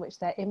countries in which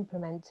they're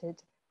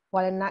implemented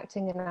while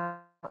enacting an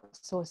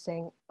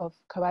outsourcing of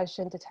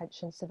coercion,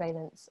 detention,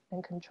 surveillance,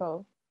 and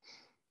control.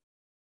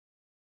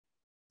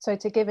 So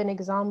to give an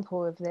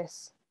example of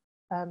this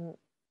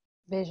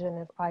vision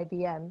of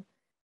IBM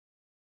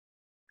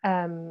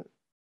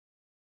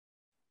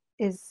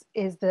is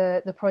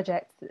the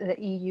project, the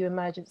EU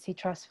Emergency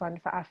Trust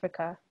Fund for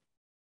Africa,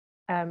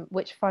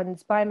 which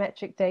funds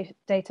biometric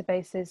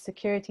databases,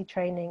 security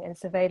training and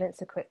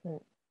surveillance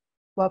equipment,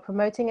 while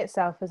promoting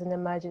itself as an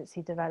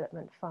emergency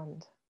development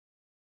fund.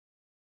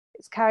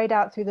 It's carried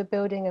out through the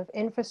building of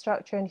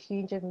infrastructure and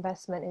huge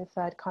investment in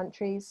third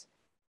countries,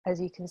 as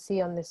you can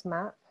see on this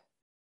map.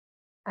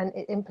 And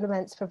it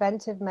implements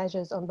preventive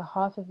measures on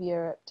behalf of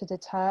Europe to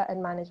deter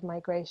and manage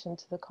migration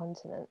to the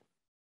continent.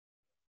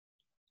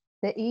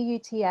 The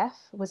EUTF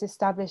was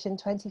established in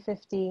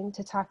 2015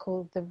 to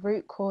tackle the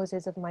root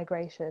causes of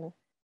migration,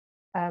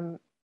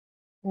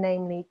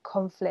 namely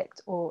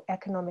conflict or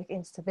economic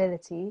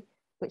instability,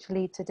 which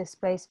lead to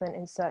displacement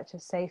in search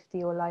of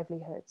safety or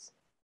livelihoods.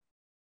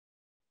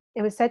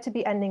 It was said to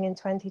be ending in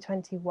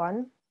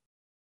 2021.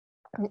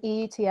 An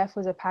EUTF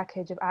was a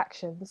package of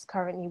actions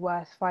currently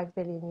worth 5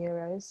 billion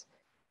euros,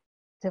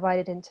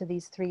 divided into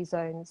these 3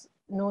 zones: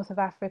 North of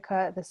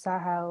Africa, the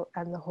Sahel,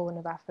 and the Horn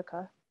of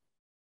Africa.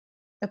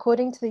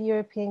 According to the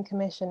European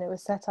Commission, it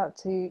was set up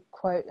to,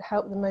 quote,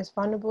 help the most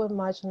vulnerable and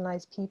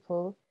marginalized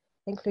people,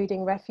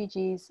 including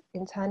refugees,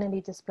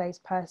 internally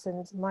displaced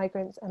persons,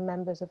 migrants, and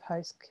members of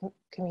host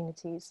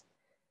communities.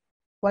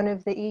 One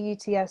of the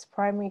EUTF's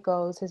primary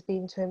goals has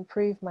been to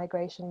improve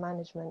migration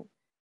management.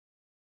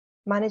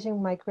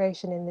 Managing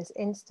migration in this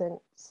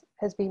instance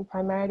has been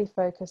primarily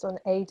focused on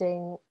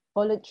aiding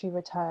voluntary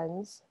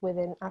returns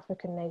within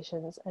African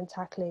nations and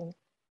tackling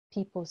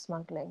people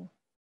smuggling.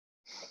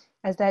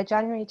 As their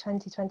January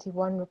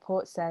 2021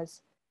 report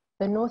says,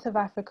 the North of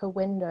Africa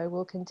window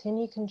will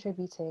continue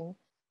contributing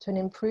to an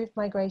improved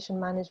migration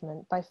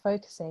management by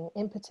focusing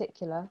in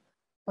particular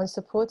on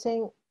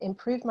supporting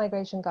improved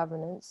migration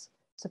governance,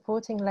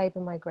 supporting labour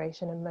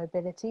migration and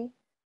mobility,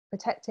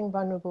 protecting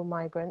vulnerable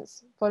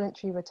migrants,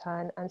 voluntary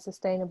return and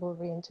sustainable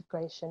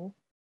reintegration,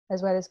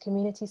 as well as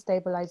community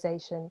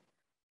stabilisation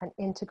and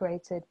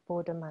integrated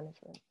border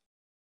management.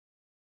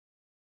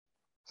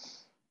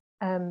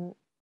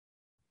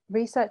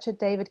 Researcher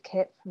David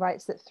Kipp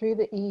writes that through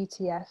the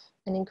EUTF,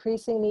 an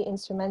increasingly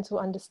instrumental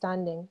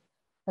understanding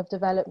of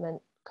development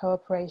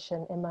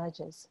cooperation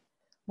emerges,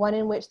 one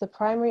in which the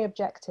primary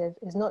objective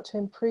is not to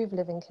improve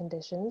living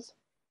conditions,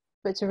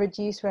 but to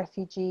reduce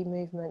refugee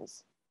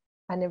movements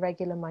and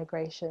irregular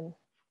migration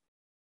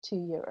to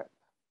Europe.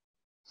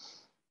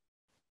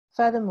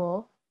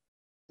 Furthermore,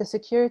 the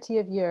security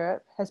of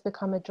Europe has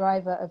become a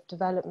driver of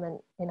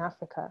development in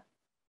Africa,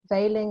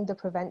 veiling the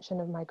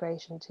prevention of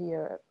migration to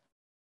Europe.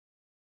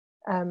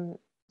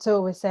 So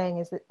what we're saying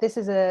is that this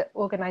is a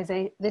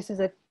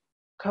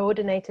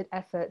coordinated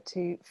effort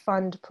to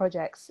fund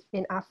projects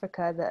in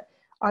Africa that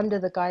under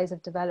the guise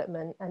of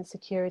development and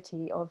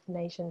security of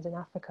nations in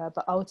Africa,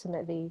 but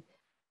ultimately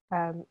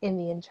in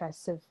the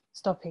interests of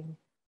stopping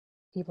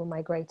people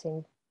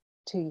migrating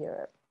to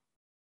Europe.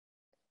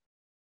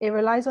 It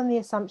relies on the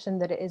assumption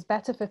that it is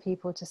better for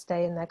people to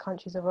stay in their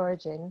countries of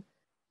origin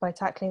by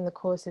tackling the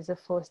causes of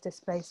forced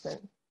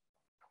displacement.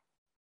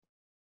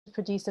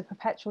 Produce a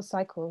perpetual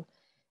cycle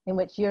in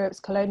which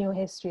Europe's colonial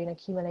history and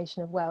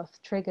accumulation of wealth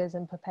triggers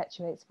and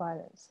perpetuates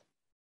violence.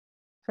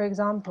 For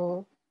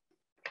example,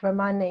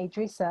 Ramane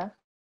Idrissa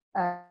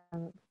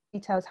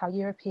details how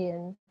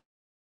European,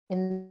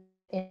 in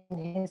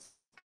his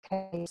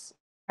case,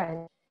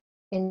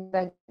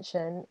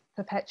 intervention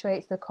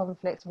perpetuates the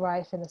conflict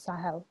rife in the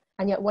Sahel.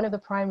 And yet one of the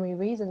primary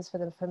reasons for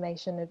the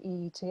formation of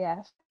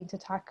EUTF is to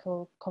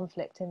tackle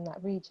conflict in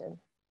that region.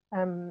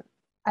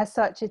 As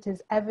such, it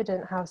is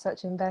evident how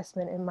such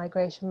investment in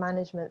migration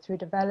management through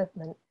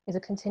development is a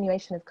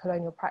continuation of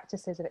colonial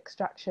practices of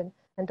extraction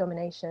and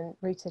domination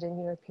rooted in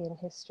European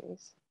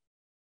histories.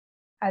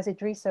 As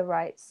Idrissa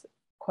writes,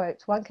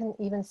 quote, one can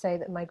even say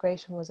that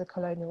migration was a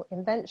colonial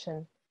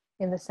invention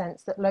in the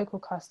sense that local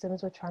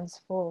customs were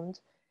transformed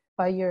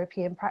by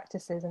European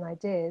practices and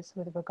ideas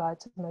with regard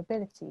to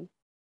mobility.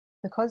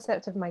 The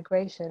concept of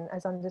migration,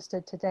 as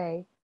understood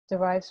today,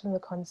 derives from the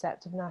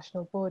concept of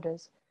national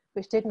borders,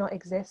 which did not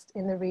exist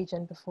in the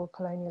region before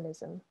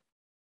colonialism.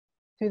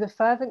 Through the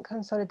fervent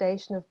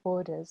consolidation of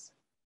borders,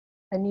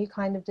 a new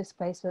kind of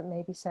displacement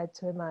may be said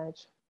to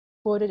emerge,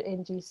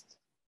 border-induced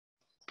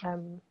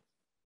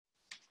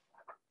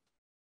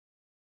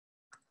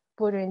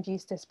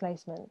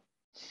displacement.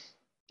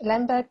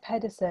 Lemberg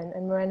Pedersen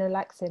and Moreno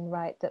Laxin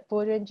write that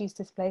border-induced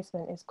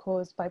displacement is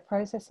caused by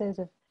processes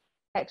of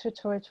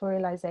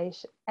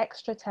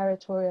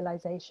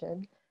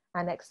extraterritorialization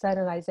and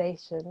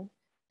externalization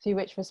through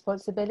which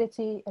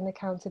responsibility and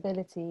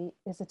accountability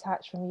is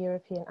attached from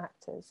European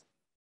actors.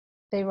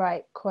 They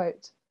write,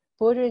 quote,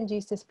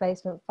 border-induced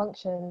displacement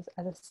functions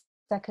as a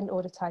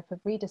second-order type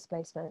of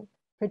redisplacement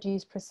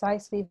produced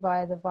precisely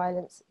via the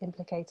violence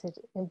implicated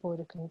in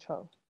border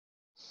control.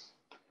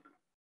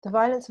 The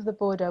violence of the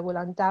border will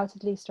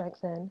undoubtedly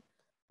strengthen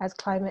as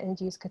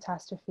climate-induced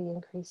catastrophe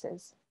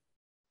increases.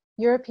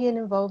 European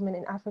involvement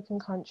in African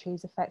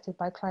countries affected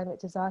by climate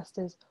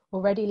disasters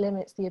already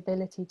limits the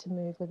ability to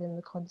move within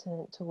the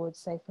continent towards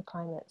safer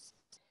climates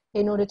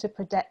in order to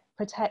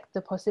protect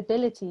the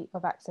possibility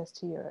of access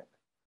to Europe.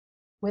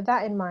 With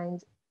that in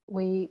mind,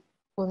 we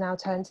will now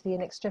turn to the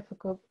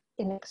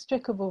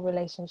inextricable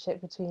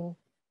relationship between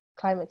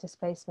climate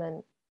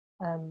displacement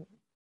and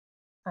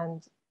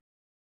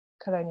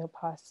colonial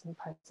pasts and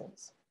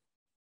presents.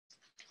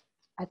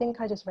 I think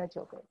I just read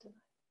your bit, didn't I?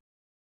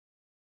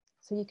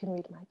 So you can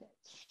read my bit.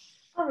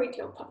 I'll read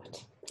your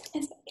part.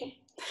 It's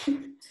okay.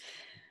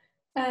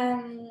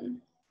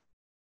 Can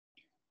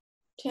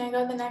I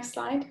go to the next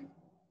slide?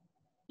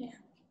 Yeah.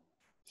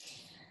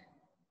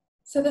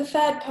 So the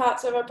third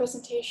part of our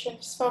presentation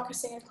is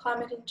focusing on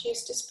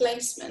climate-induced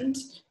displacement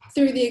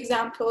through the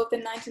example of the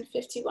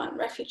 1951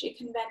 Refugee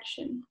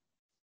Convention.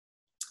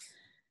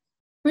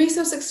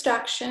 Resource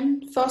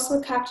extraction, fossil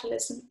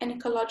capitalism, and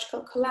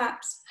ecological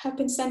collapse have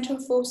been central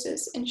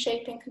forces in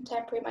shaping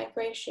contemporary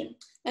migration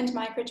and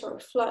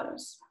migratory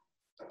flows.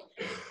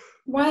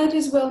 While it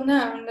is well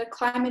known that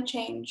climate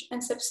change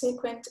and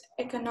subsequent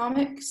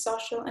economic,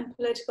 social, and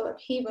political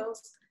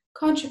upheavals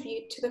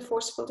contribute to the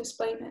forceful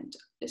displacement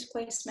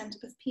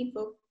of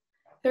people,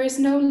 there is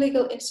no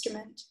legal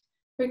instrument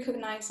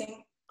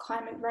recognizing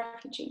climate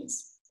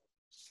refugees.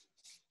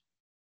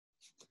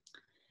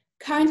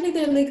 Currently,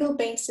 the legal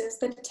basis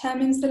that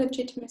determines the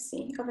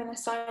legitimacy of an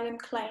asylum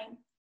claim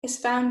is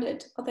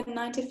founded on the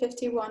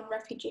 1951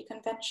 Refugee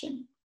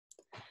Convention.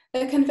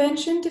 The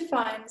convention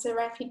defines a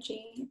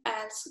refugee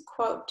as,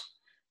 quote,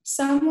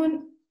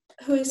 someone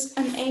who is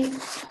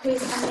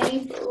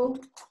unable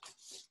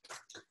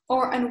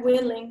or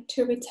unwilling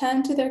to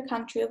return to their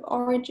country of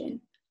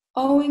origin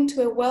owing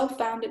to a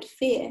well-founded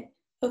fear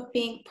of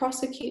being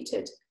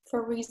prosecuted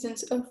for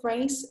reasons of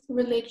race,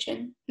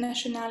 religion,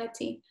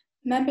 nationality,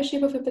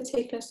 membership of a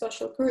particular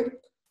social group,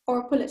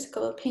 or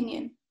political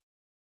opinion.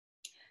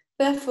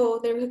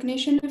 Therefore, the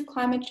recognition of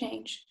climate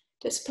change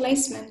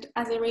displacement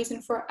as a reason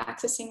for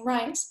accessing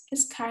rights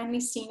is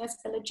currently seen as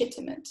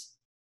illegitimate.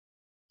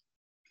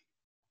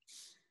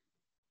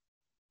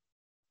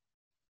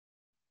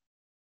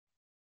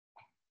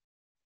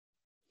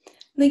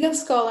 Legal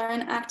scholar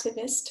and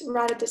activist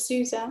Rada de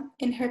Souza,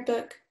 in her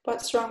book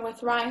What's Wrong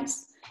with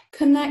Rights,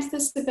 connects the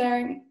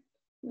severing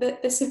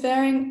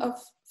of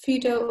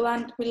feudal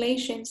land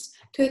relations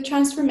to the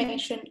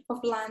transformation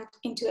of land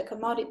into a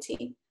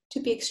commodity to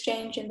be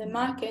exchanged in the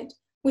market,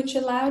 which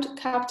allowed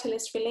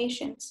capitalist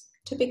relations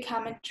to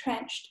become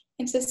entrenched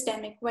in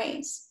systemic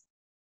ways.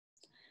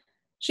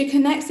 She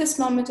connects this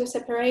moment of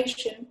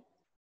separation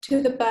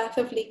to the birth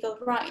of legal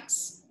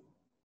rights.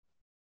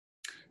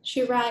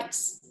 She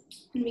writes,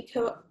 and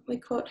we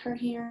quote her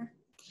here,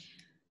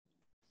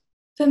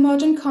 "The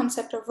modern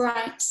concept of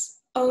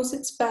rights owes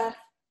its birth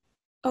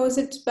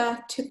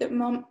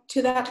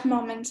to that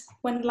moment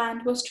when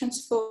land was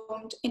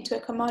transformed into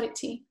a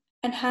commodity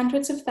and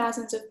hundreds of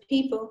thousands of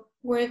people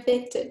were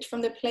evicted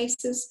from the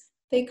places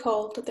they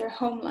called their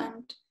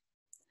homeland.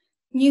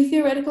 New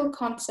theoretical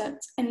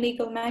concepts and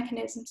legal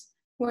mechanisms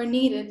were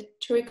needed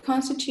to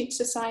reconstitute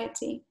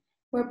society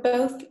where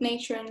both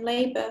nature and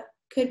labor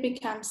could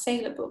become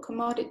saleable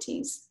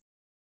commodities."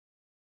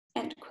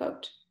 End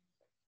quote.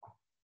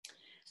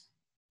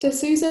 De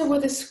Souza,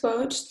 with this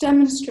quote,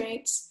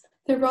 demonstrates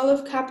the role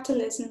of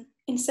capitalism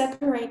in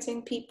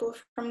separating people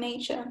from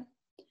nature,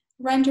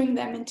 rendering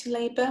them into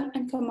labor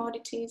and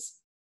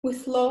commodities,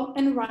 with law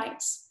and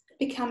rights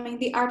becoming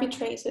the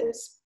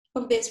arbitrators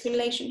of these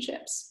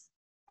relationships.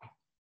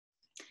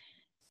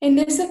 In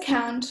this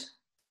account,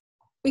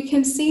 we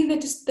can see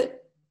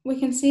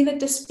that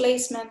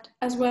displacement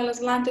as well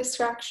as land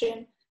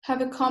extraction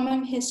have a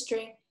common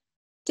history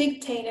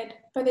dictated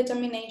by the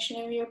domination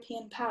of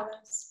European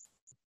powers.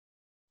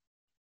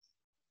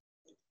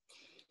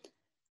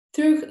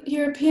 Through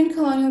European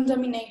colonial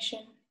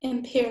domination,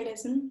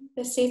 imperialism,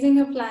 the seizing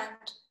of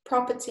land,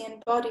 property,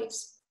 and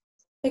bodies,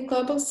 the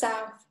global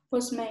South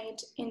was made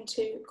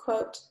into,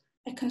 quote,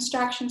 a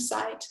construction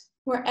site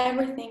where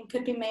everything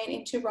could be made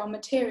into raw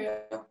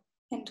material,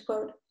 end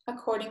quote,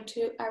 according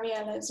to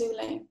Ariella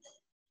Zule.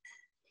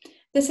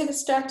 This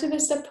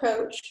extractivist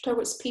approach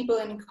towards people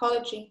and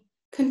ecology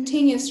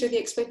continues through the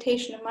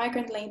exploitation of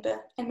migrant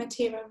labor and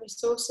material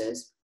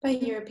resources by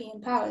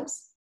European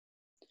powers.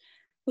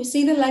 We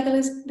see the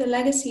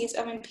legacies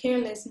of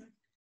imperialism,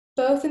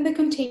 both in the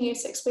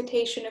continuous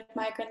exploitation of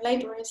migrant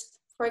laborers,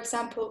 for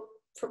example,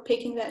 for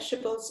picking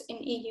vegetables in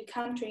EU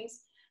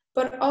countries,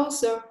 but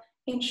also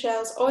in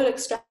Shell's oil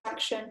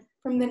extraction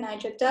from the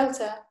Niger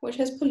Delta, which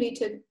has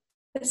polluted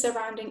the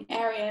surrounding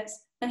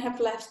areas and have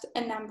left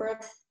a number of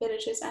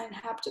villages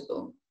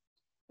uninhabitable.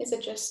 These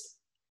are just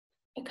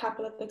a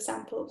couple of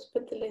examples,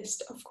 but the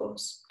list, of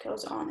course,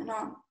 goes on and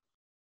on.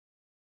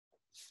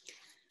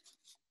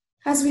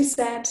 As we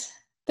said,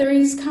 there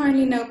is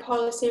currently no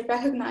policy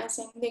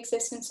recognizing the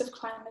existence of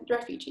climate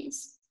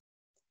refugees.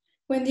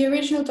 When the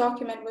original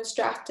document was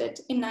drafted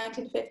in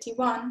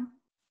 1951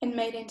 and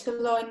made into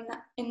law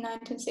in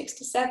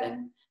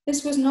 1967,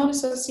 this was not a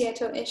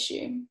societal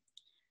issue.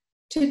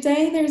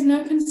 Today, there is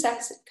no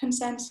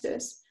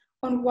consensus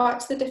on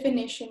what the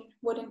definition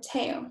would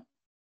entail.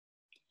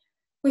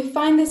 We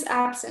find this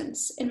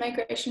absence in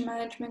migration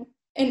management,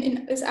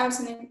 this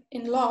absence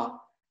in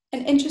law,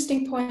 an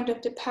interesting point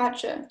of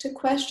departure to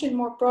question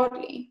more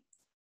broadly,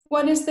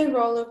 what is the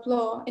role of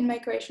law in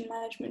migration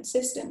management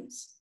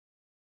systems?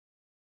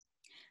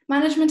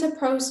 Management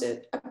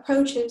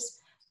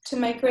approaches to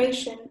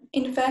migration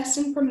invest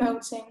in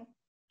promoting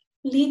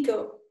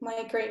legal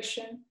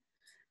migration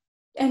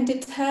and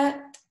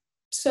deter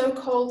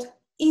so-called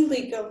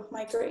illegal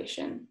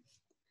migration.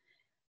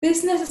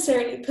 This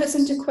necessarily puts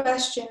into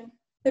question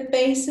the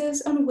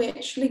basis on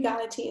which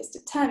legality is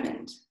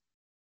determined.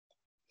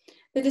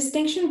 The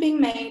distinction being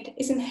made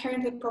is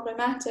inherently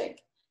problematic,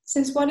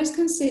 since what is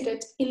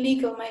considered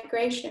illegal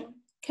migration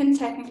can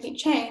technically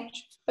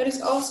change, but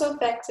is also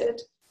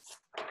affected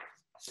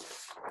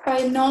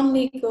by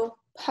non-legal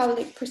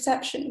public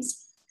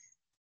perceptions.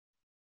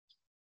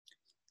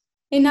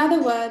 In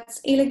other words,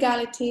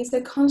 illegality is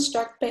a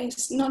construct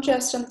based not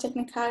just on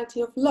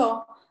technicality of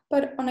law,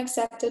 but on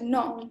accepted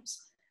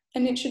norms,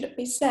 and it should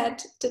be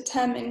said,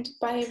 determined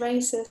by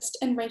racist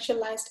and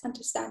racialized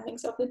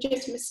understandings of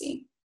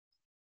legitimacy.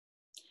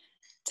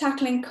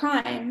 Tackling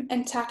crime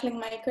and tackling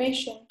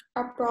migration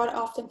are brought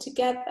often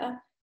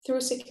together through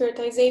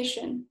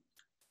securitization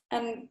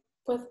and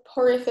with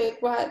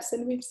horrific words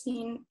that we've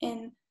seen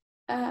in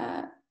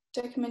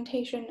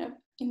documentation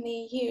in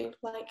the EU,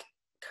 like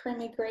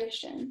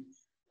crimmigration.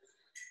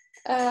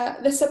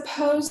 The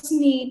supposed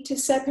need to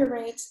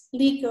separate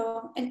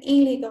legal and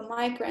illegal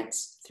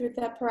migrants through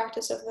the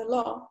apparatus of the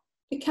law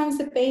becomes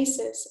the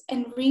basis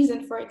and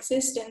reason for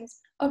existence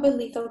of a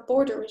lethal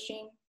border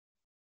regime.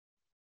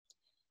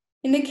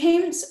 In the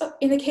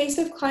case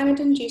of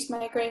climate-induced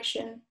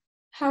migration,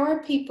 how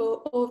are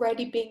people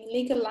already being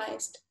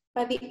legalized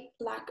by the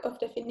lack of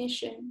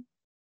definition?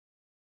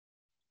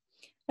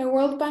 A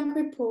World Bank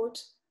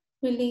report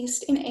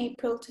released in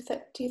April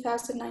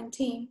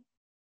 2019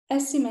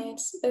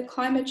 estimates that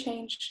climate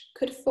change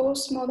could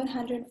force more than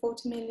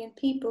 140 million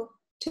people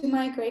to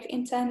migrate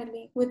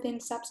internally within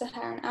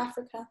sub-Saharan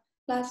Africa,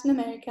 Latin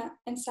America,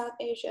 and South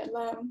Asia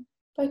alone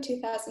by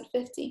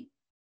 2050.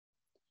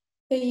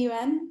 The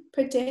UN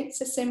predicts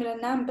a similar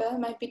number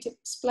might be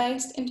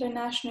displaced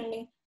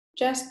internationally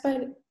just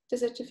by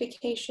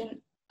desertification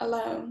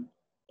alone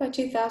by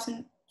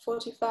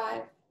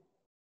 2045.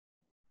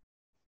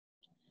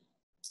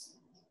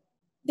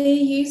 They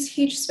use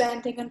huge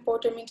spending on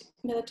border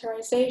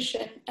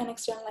militarization and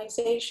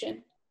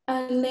externalization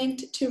are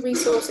linked to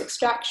resource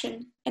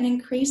extraction and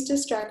increased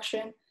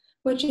destruction,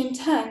 which in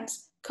turn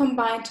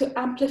combine to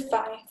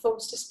amplify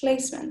forced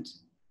displacement.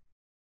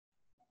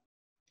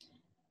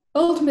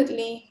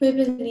 Ultimately, we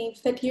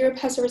believe that Europe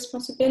has a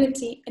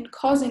responsibility in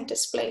causing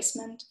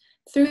displacement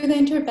through the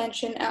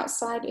intervention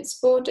outside its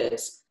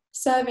borders,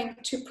 serving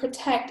to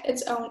protect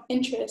its own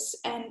interests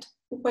and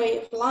way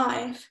of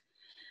life,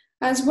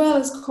 as well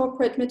as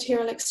corporate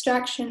material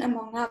extraction,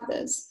 among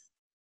others.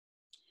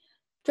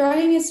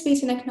 Dragging its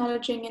feet and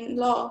acknowledging in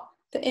law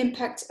the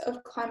impact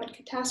of climate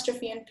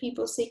catastrophe on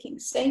people seeking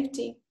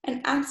safety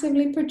and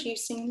actively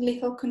producing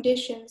lethal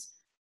conditions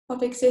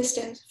of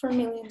existence for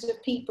millions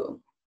of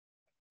people.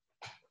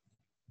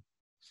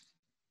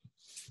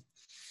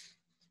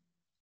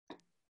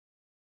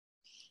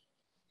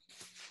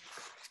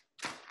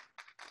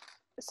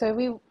 So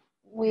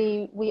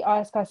we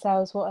ask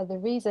ourselves, what are the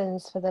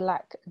reasons for the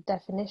lack of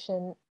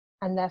definition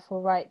and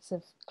therefore rights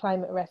of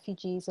climate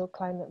refugees or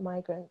climate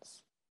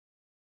migrants?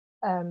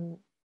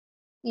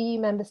 EU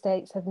member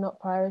states have not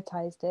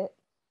prioritized it,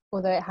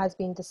 although it has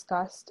been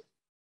discussed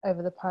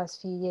over the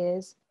past few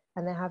years,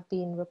 and there have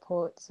been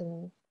reports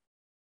and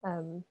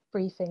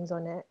briefings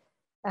on it,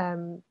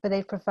 but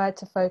they've preferred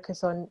to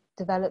focus on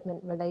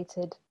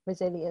development-related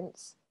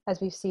resilience,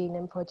 as we've seen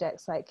in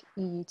projects like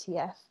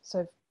EUTF,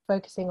 so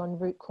focusing on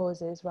root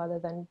causes rather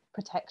than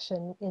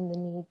protection in the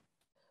need,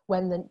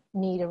 when the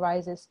need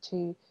arises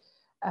to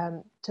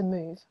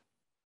move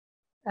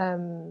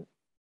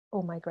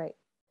or migrate.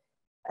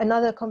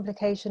 Another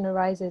complication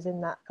arises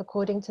in that,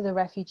 according to the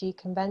Refugee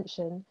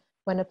Convention,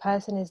 when a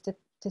person is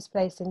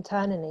displaced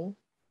internally,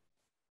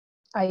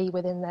 i.e.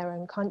 within their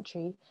own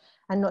country,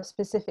 and not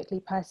specifically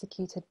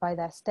persecuted by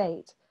their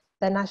state,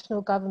 their national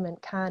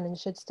government can and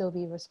should still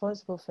be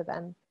responsible for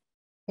them.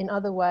 In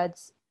other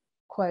words,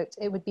 quote,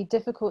 it would be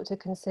difficult to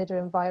consider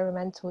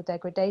environmental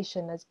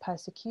degradation as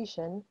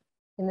persecution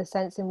in the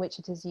sense in which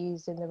it is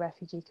used in the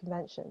Refugee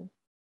Convention.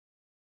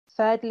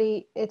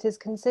 Thirdly, it is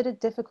considered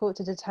difficult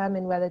to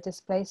determine whether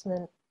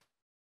displacement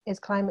is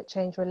climate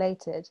change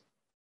related.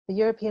 The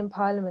European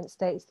Parliament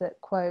states that,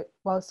 quote,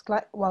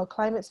 while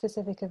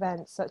climate-specific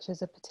events such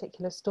as a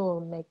particular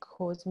storm may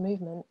cause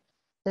movement,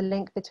 the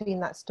link between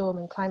that storm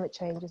and climate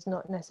change is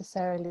not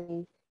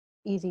necessarily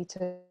easy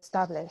to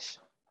establish.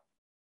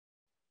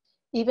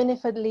 Even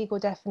if a legal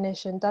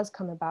definition does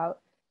come about,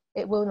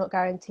 it will not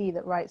guarantee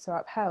that rights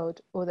are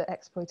upheld or that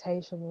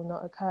exploitation will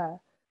not occur.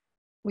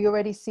 We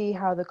already see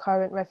how the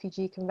current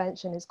Refugee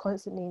Convention is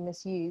constantly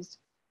misused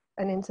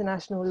and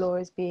international law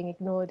is being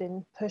ignored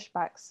in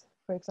pushbacks,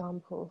 for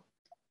example.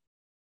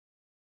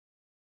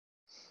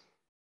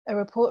 A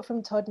report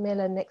from Todd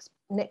Miller,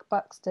 Nick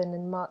Buxton,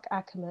 and Mark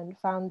Ackerman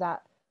found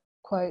that,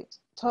 quote,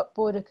 top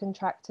border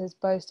contractors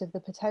boast of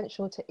the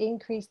potential to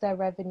increase their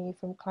revenue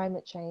from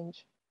climate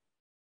change.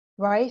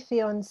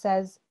 Raytheon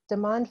says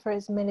demand for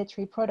its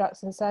military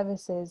products and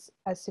services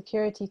as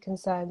security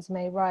concerns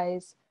may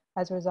rise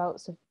as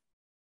results of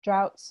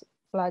droughts,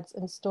 floods,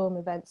 and storm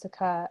events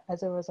occur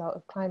as a result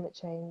of climate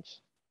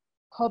change.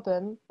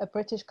 Cobham, a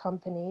British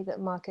company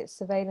that markets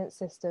surveillance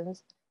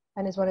systems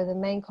and is one of the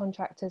main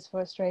contractors for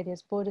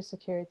Australia's border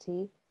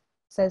security,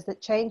 says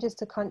that changes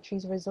to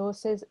countries'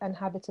 resources and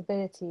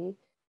habitability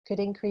could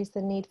increase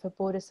the need for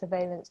border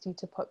surveillance due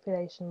to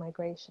population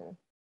migration.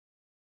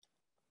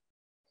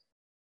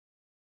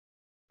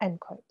 End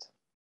quote.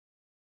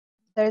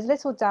 There is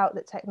little doubt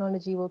that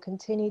technology will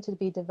continue to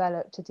be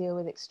developed to deal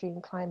with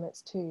extreme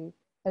climates too,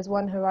 as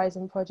one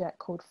Horizon project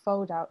called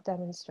Fold Out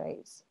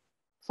demonstrates.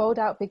 Fold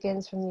Out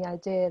begins from the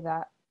idea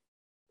that,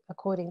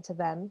 according to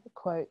them,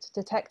 quote,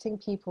 detecting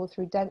people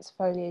through dense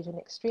foliage in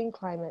extreme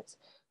climates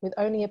with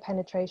only a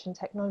penetration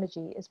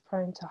technology is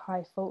prone to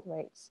high fault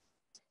rates.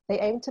 They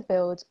aim to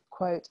build,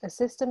 quote, a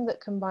system that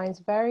combines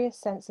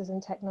various sensors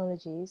and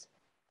technologies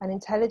and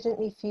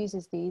intelligently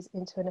fuses these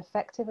into an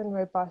effective and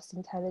robust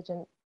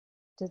intelligent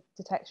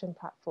detection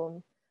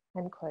platform,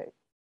 end quote.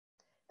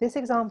 This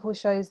example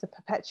shows the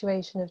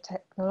perpetuation of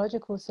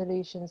technological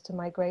solutions to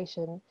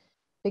migration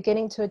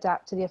beginning to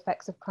adapt to the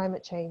effects of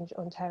climate change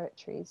on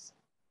territories.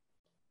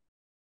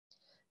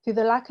 Through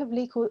the lack of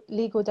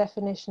legal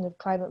definition of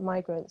climate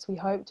migrants, we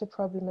hope to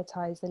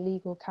problematize the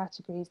legal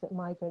categories that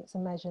migrants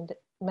are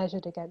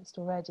measured against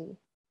already.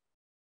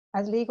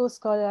 As legal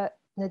scholar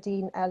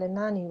Nadine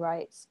El-Inani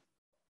writes,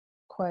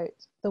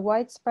 quote, the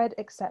widespread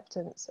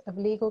acceptance of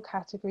legal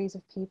categories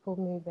of people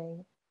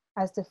moving,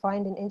 as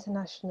defined in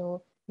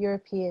international,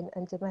 European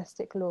and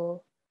domestic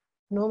law,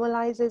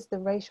 normalizes the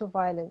racial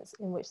violence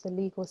in which the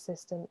legal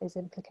system is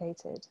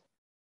implicated.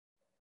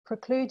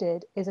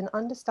 Precluded is an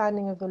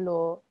understanding of the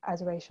law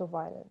as racial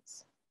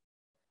violence.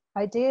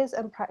 Ideas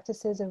and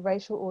practices of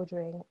racial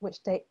ordering,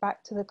 which date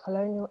back to the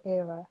colonial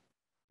era,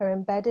 are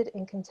embedded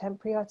in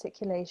contemporary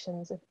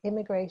articulations of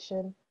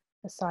immigration,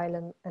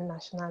 asylum, and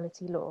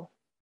nationality law.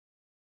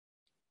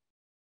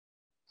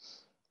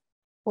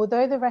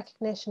 Although the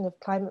recognition of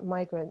climate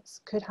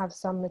migrants could have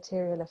some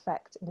material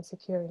effect in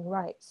securing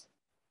rights,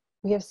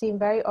 we have seen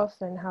very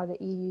often how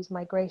the EU's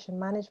migration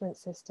management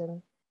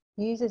system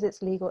uses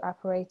its legal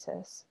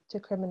apparatus to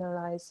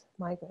criminalize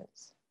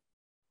migrants.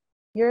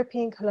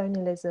 European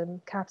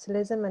colonialism,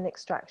 capitalism, and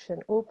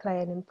extraction all play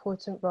an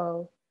important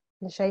role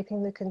in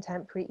shaping the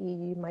contemporary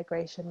EU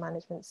migration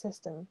management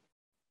system.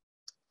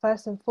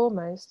 First and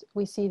foremost,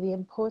 we see the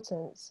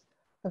importance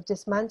of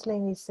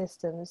dismantling these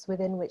systems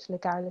within which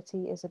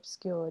legality is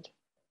obscured,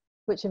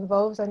 which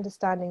involves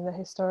understanding the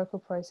historical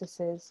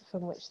processes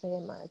from which they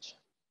emerge.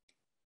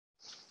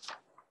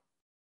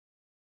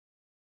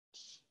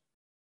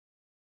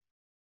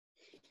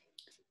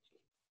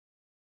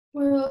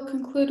 We will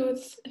conclude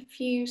with a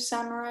few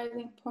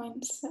summarizing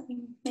points that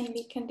we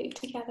maybe can do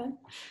together.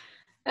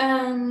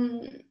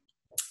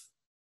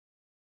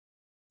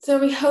 So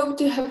we hope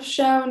to have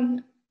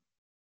shown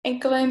a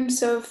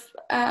glimpse of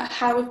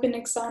how we've been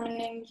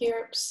examining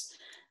Europe's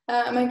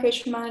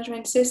migration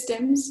management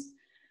systems.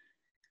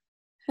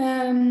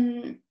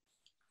 And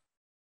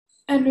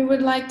we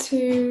would like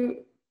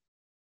to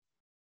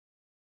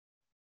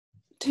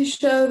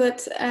show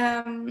that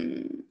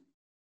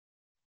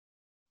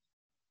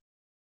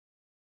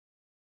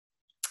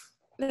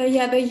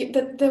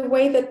the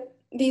way that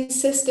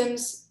these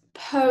systems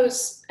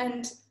pose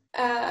and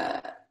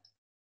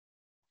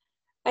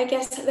I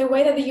guess the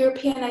way that the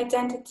European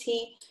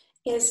identity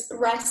is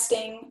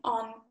resting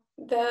on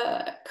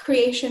the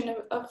creation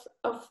of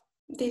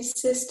these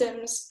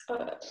systems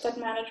that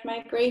manage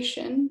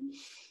migration,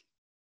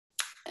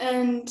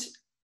 and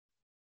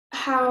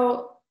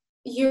how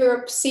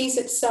Europe sees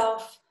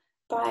itself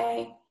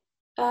by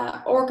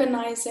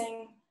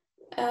organizing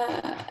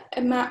a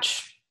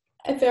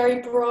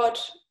very broad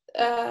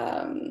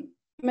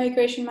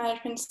migration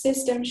management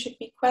system should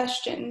be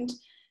questioned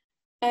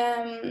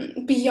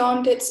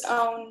beyond its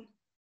own,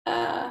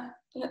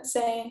 let's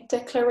say,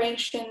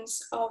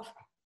 declarations of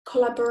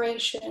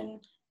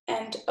collaboration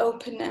and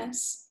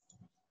openness.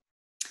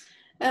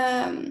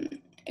 I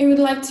would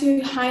like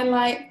to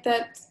highlight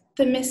that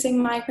the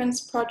Missing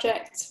Migrants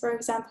Project, for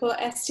example,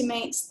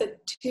 estimates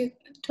that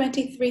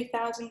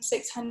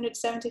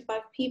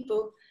 23,675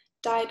 people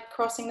died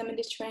crossing the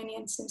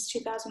Mediterranean since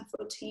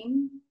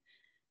 2014.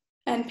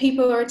 And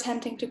people are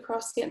attempting to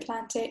cross the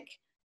Atlantic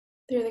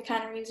through the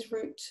Canaries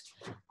route.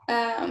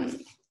 The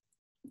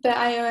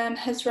IOM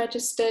has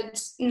registered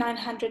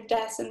 900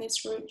 deaths on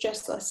this route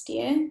just last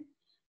year,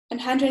 and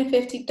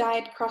 150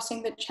 died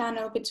crossing the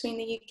channel between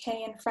the UK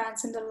and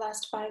France in the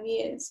last 5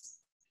 years.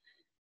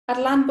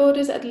 At land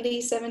borders, at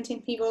least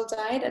 17 people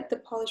died at the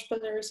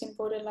Polish-Belarusian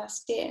border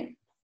last year.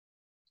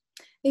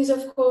 These,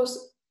 of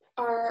course,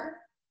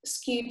 are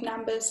skewed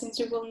numbers, since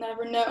we will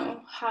never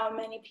know how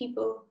many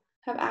people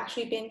have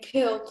actually been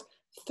killed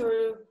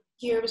through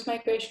Europe's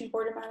migration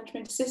border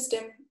management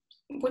system,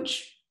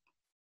 which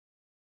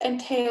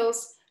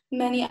entails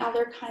many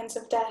other kinds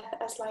of death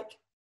as like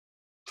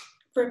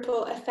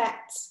ripple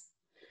effects.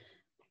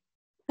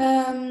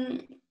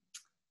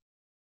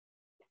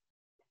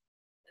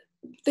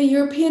 The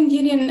European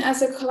Union,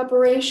 as a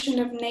collaboration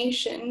of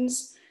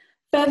nations,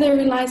 further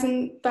relies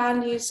on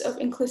values of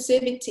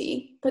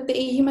inclusivity, but the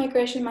EU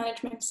migration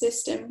management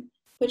system,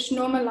 which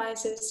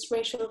normalizes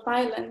racial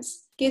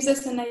violence, gives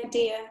us an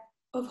idea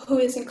of who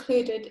is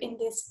included in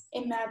this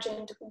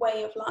imagined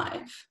way of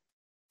life,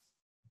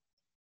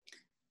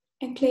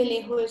 and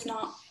clearly who is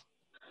not.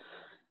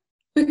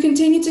 We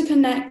continue to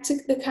connect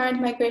the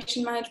current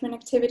migration management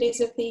activities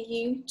of the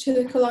EU to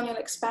the colonial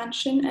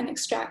expansion and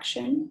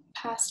extraction,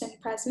 past and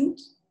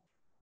present.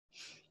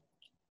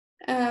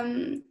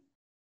 And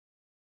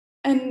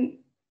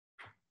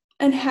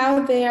and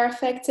how they are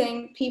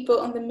affecting people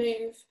on the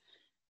move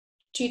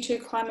due to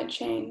climate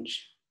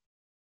change.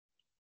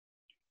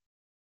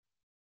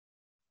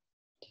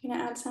 Do you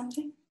want to add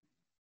something?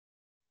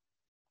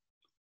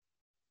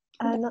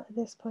 Not at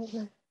this point,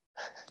 no.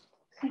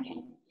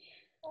 Okay.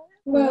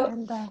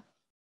 Well,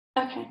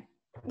 okay.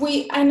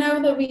 I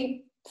know that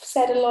we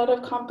said a lot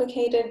of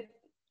complicated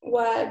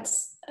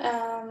words,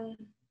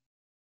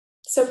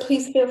 so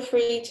please feel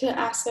free to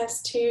ask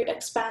us to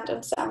expand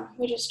on some.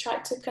 We just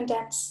tried to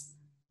condense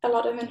a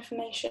lot of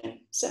information,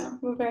 so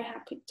we're very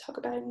happy to talk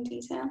about it in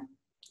detail.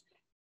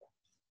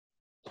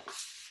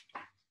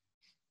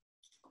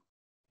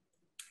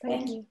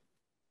 Thank you.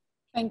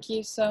 Thank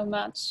you so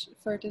much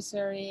for this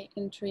very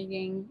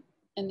intriguing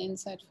and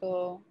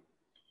insightful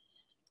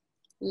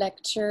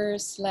lecture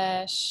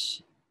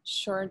 /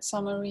 short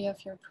summary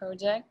of your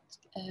project.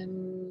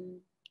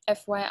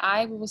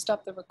 FYI, we will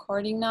stop the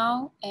recording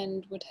now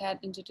and would head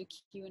into the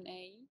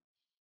Q&A.